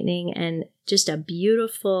enlightening and just a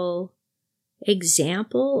beautiful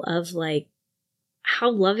example of like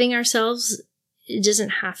how loving ourselves, it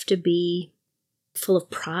doesn't have to be full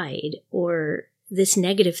of pride or this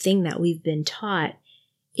negative thing that we've been taught.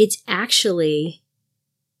 It's actually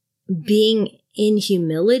being in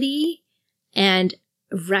humility and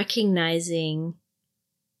recognizing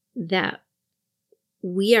that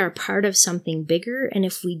we are part of something bigger. And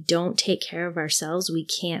if we don't take care of ourselves, we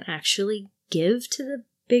can't actually give to the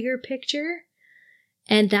bigger picture.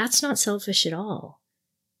 And that's not selfish at all.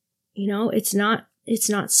 You know, it's not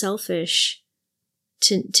selfish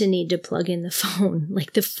to need to plug in the phone.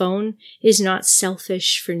 Like the phone is not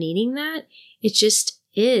selfish for needing that. It just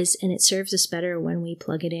is. And it serves us better when we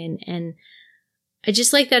plug it in. And I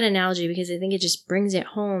just like that analogy because I think it just brings it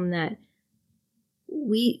home that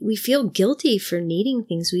we feel guilty for needing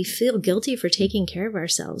things. We feel guilty for taking care of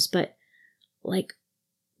ourselves. But like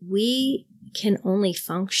we can only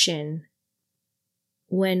function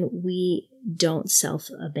when we don't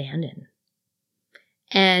self-abandon.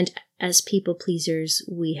 And as people pleasers,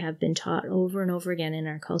 we have been taught over and over again in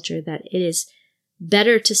our culture that it is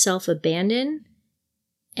better to self-abandon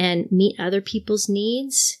and meet other people's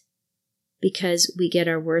needs because we get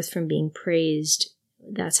our worth from being praised.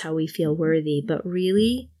 That's how we feel worthy. But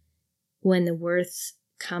really, when the worth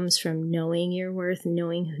comes from knowing your worth,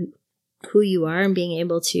 knowing who you are and being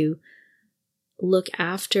able to look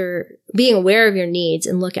after, being aware of your needs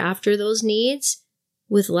and look after those needs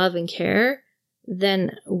with love and care,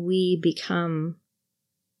 then we become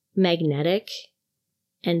magnetic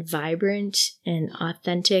and vibrant and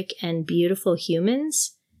authentic and beautiful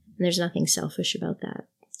humans. And there's nothing selfish about that.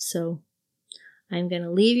 So I'm going to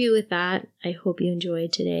leave you with that. I hope you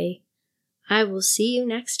enjoyed today. I will see you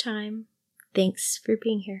next time. Thanks for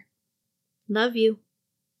being here. Love you.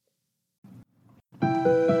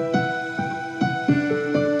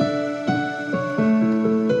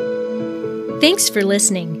 Thanks for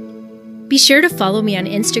listening. Be sure to follow me on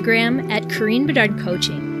Instagram at Corinne Bedard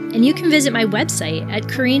Coaching, and you can visit my website at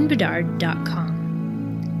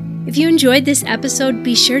CorinneBedard.com. If you enjoyed this episode,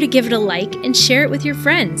 be sure to give it a like and share it with your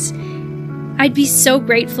friends. I'd be so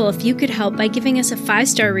grateful if you could help by giving us a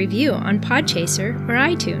 5-star review on Podchaser or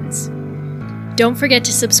iTunes. Don't forget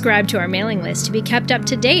to subscribe to our mailing list to be kept up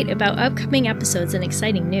to date about upcoming episodes and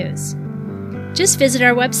exciting news. Just visit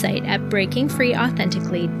our website at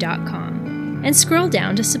breakingfreeauthentically.com and scroll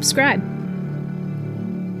down to subscribe.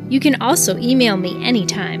 You can also email me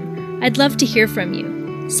anytime. I'd love to hear from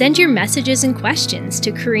you. Send your messages and questions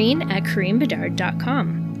to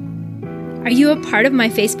Corinne@CorinneBedard.com. Are you a part of my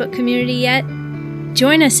Facebook community yet?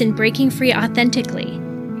 Join us in Breaking Free Authentically.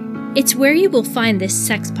 It's where you will find this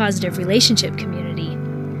sex-positive relationship community.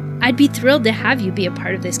 I'd be thrilled to have you be a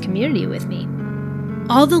part of this community with me.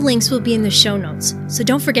 All the links will be in the show notes, so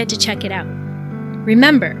don't forget to check it out.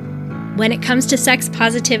 Remember, when it comes to sex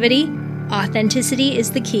positivity, authenticity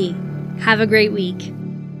is the key. Have a great week.